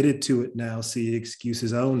 I'm committed to it now, see,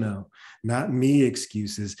 excuses. Oh no, not me,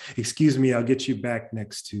 excuses. Excuse me, I'll get you back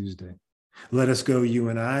next Tuesday. Let us go, you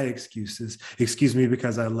and I, excuses. Excuse me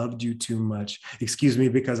because I loved you too much. Excuse me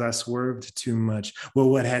because I swerved too much. Well,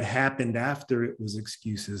 what had happened after it was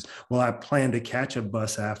excuses. Well, I planned to catch a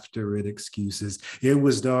bus after it, excuses. It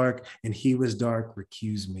was dark and he was dark,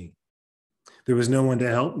 recuse me. There was no one to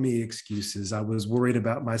help me, excuses. I was worried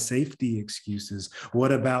about my safety, excuses.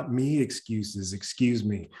 What about me, excuses? Excuse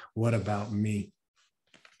me, what about me?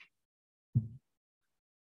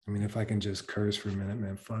 I mean, if I can just curse for a minute,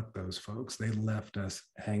 man, fuck those folks. They left us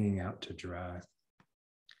hanging out to dry.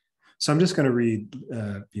 So I'm just going to read,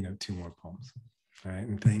 2 more poems. All right.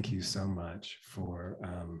 And thank you so much for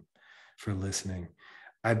listening.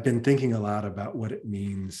 I've been thinking a lot about what it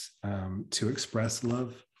means to express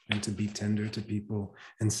love and to be tender to people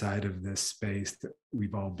inside of this space that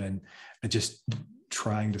we've all been just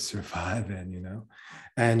trying to survive in,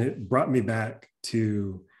 And it brought me back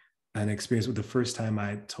to an experience with the first time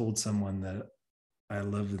I told someone that I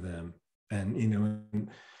loved them, and, in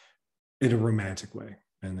a romantic way.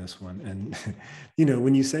 In this one. And,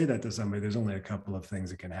 when you say that to somebody, there's only a couple of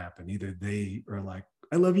things that can happen. Either they are like,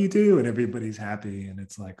 I love you too, and everybody's happy and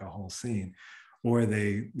it's like a whole scene, or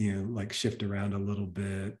they, like shift around a little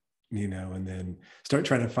bit, and then start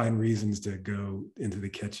trying to find reasons to go into the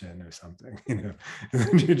kitchen or something, and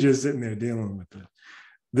then you're just sitting there dealing with it.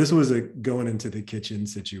 This was a going into the kitchen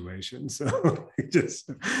situation. So just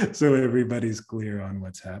so everybody's clear on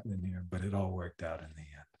what's happening here, but it all worked out in the end.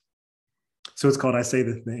 So it's called I Say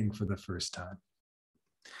the Thing for the First Time.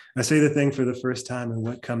 I say the thing for the first time, and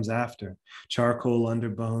what comes after? Charcoal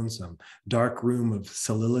underbone, some dark room of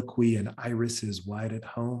soliloquy and irises wide at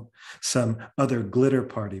home, some other glitter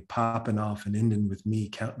party popping off and ending with me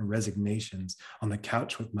counting resignations on the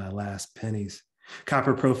couch with my last pennies.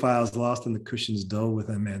 Copper profiles lost in the cushions dull with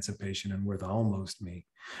emancipation and worth almost me.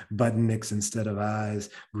 Button nicks instead of eyes,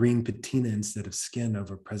 green patina instead of skin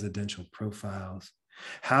over presidential profiles.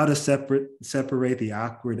 How to separate the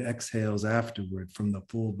awkward exhales afterward from the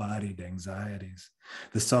full-bodied anxieties.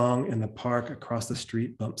 The song in the park across the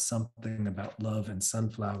street bumps something about love and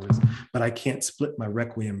sunflowers, but I can't split my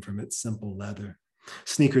requiem from its simple leather.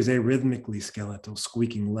 Sneakers arrhythmically skeletal,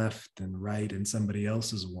 squeaking left and right in somebody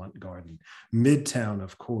else's want garden. Midtown,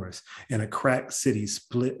 of course, in a cracked city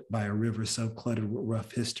split by a river so cluttered with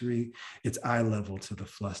rough history, it's eye level to the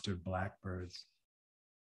flustered blackbirds.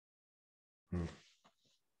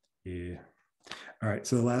 Yeah. All right.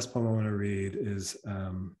 So the last poem I want to read is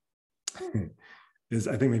I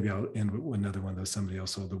think maybe I'll end with another one of those somebody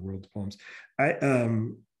else sold the world poems. I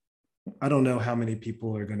don't know how many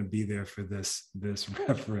people are going to be there for this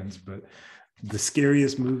reference, but the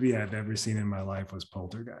scariest movie I've ever seen in my life was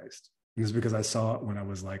Poltergeist. And it's because I saw it when I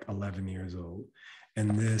was like 11 years old.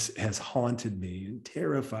 And this has haunted me and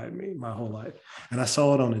terrified me my whole life. And I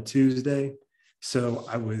saw it on a Tuesday. So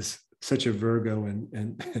I was such a Virgo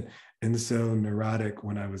and so neurotic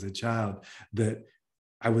when I was a child that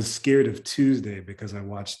I was scared of Tuesday because I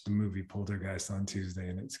watched the movie Poltergeist on Tuesday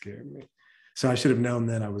and it scared me. So I should have known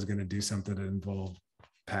then I was going to do something that involved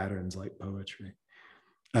patterns like poetry.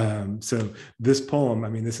 So this poem, I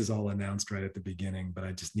mean, this is all announced right at the beginning, but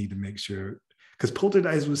I just need to make sure, because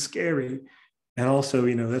Poltergeist was scary. And also,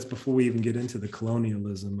 that's before we even get into the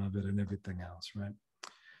colonialism of it and everything else, right?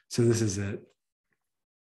 So this is it.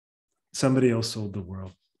 Somebody else sold the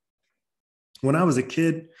world. When I was a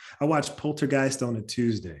kid, I watched Poltergeist on a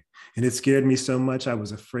Tuesday, and it scared me so much I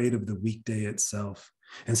was afraid of the weekday itself.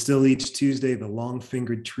 And still each Tuesday, the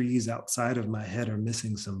long-fingered trees outside of my head are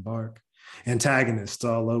missing some bark. Antagonists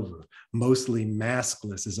all over, mostly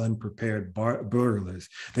maskless as unprepared burglars.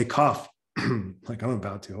 They cough, like I'm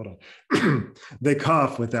about to, hold on. They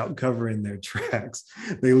cough without covering their tracks.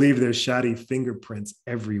 They leave their shoddy fingerprints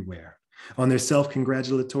everywhere. On their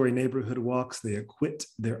self-congratulatory neighborhood walks, they acquit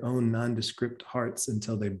their own nondescript hearts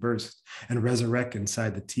until they burst and resurrect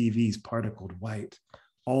inside the TV's particled white.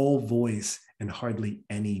 All voice and hardly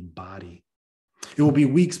any body. It will be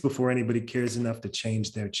weeks before anybody cares enough to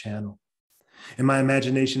change their channel. In my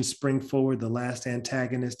imagination, spring forward, the last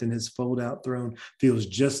antagonist in his fold-out throne feels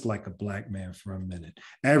just like a black man for a minute.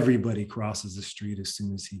 Everybody crosses the street as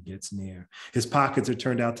soon as he gets near. His pockets are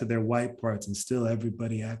turned out to their white parts, and still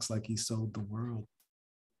everybody acts like he sold the world.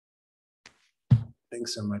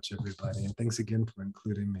 Thanks so much, everybody, and thanks again for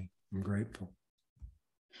including me. I'm grateful.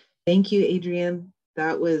 Thank you, Adrian.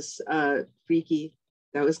 That was freaky.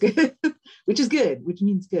 That was good, which is good, which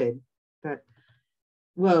means good. That,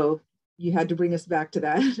 whoa. You had to bring us back to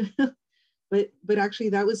that. but actually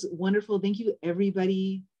that was wonderful. Thank you,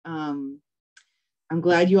 everybody. I'm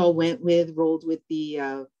glad you all rolled with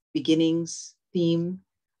the beginnings theme.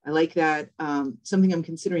 I like that. Something I'm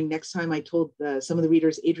considering next time. I told some of the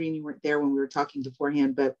readers, Adrian, you weren't there when we were talking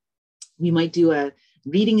beforehand, but we might do a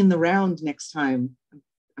reading in the round next time.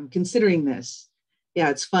 I'm considering this. Yeah,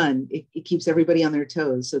 it's fun. It keeps everybody on their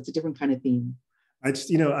toes. So it's a different kind of theme. I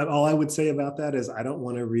just, all I would say about that is I don't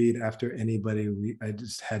want to read after anybody. I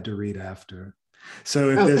just had to read after. So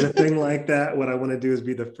if there's a thing like that, what I want to do is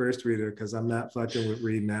be the first reader, because I'm not fucking with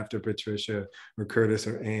reading after Patricia or Curtis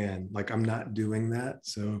or Anne. Like, I'm not doing that.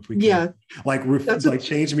 So if we can like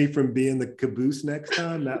change me from being the caboose next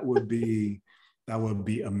time, that would be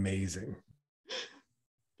amazing.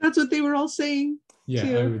 That's what they were all saying. Yeah,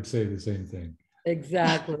 too. I would say the same thing.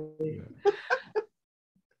 Exactly.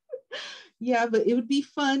 Yeah, but it would be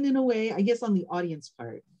fun in a way, I guess, on the audience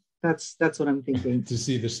part. That's what I'm thinking. To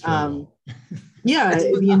see the struggle. Yeah,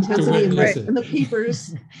 the intensity and the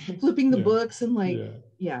papers, flipping the Yeah. books, and like,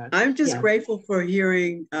 I'm just grateful for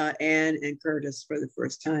hearing Anne and Curtis for the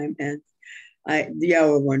first time, and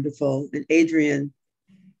were wonderful. And Adrian,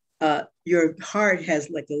 your heart has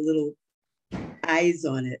like a little eyes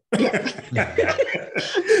on it.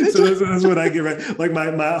 So that's what I get right. Like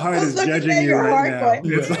my heart is judging you right now.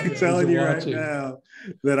 Going, it's like telling you right now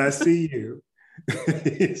that I see you.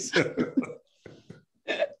 So,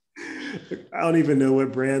 I don't even know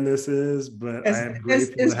what brand this is, but I am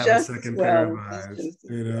grateful to have a second pair of eyes.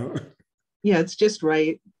 You know? Yeah, it's just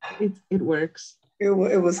right. It works. It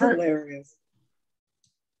was hilarious.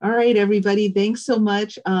 All right, everybody. Thanks so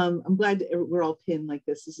much. I'm glad we're all pinned like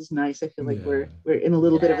this. This is nice. I feel like we're in a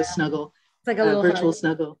little bit of a snuggle. It's like a little virtual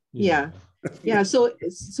snuggle. Yeah. So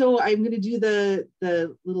I'm going to do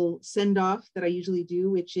the little send off that I usually do,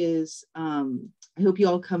 which is I hope you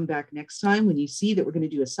all come back next time when you see that we're going to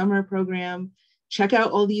do a summer program. Check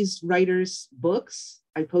out all these writers' books.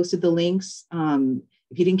 I posted the links.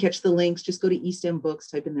 If you didn't catch the links, just go to East End Books,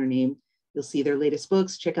 type in their name. You'll see their latest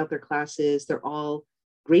books. Check out their classes. They're all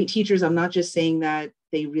great teachers. I'm not just saying that,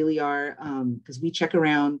 they really are, because we check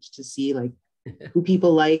around to see like who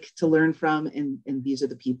people like to learn from, and these are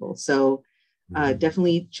the people. So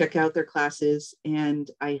definitely check out their classes,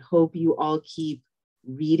 and I hope you all keep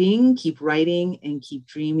reading, keep writing, and keep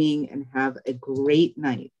dreaming, and have a great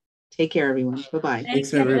night. Take care, everyone. Bye-bye.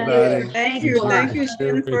 Thanks, everybody. Thank you. Thank you,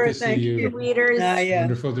 Jennifer. Great to see Thank you. you. Readers.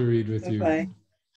 Wonderful to read with you. Bye-bye.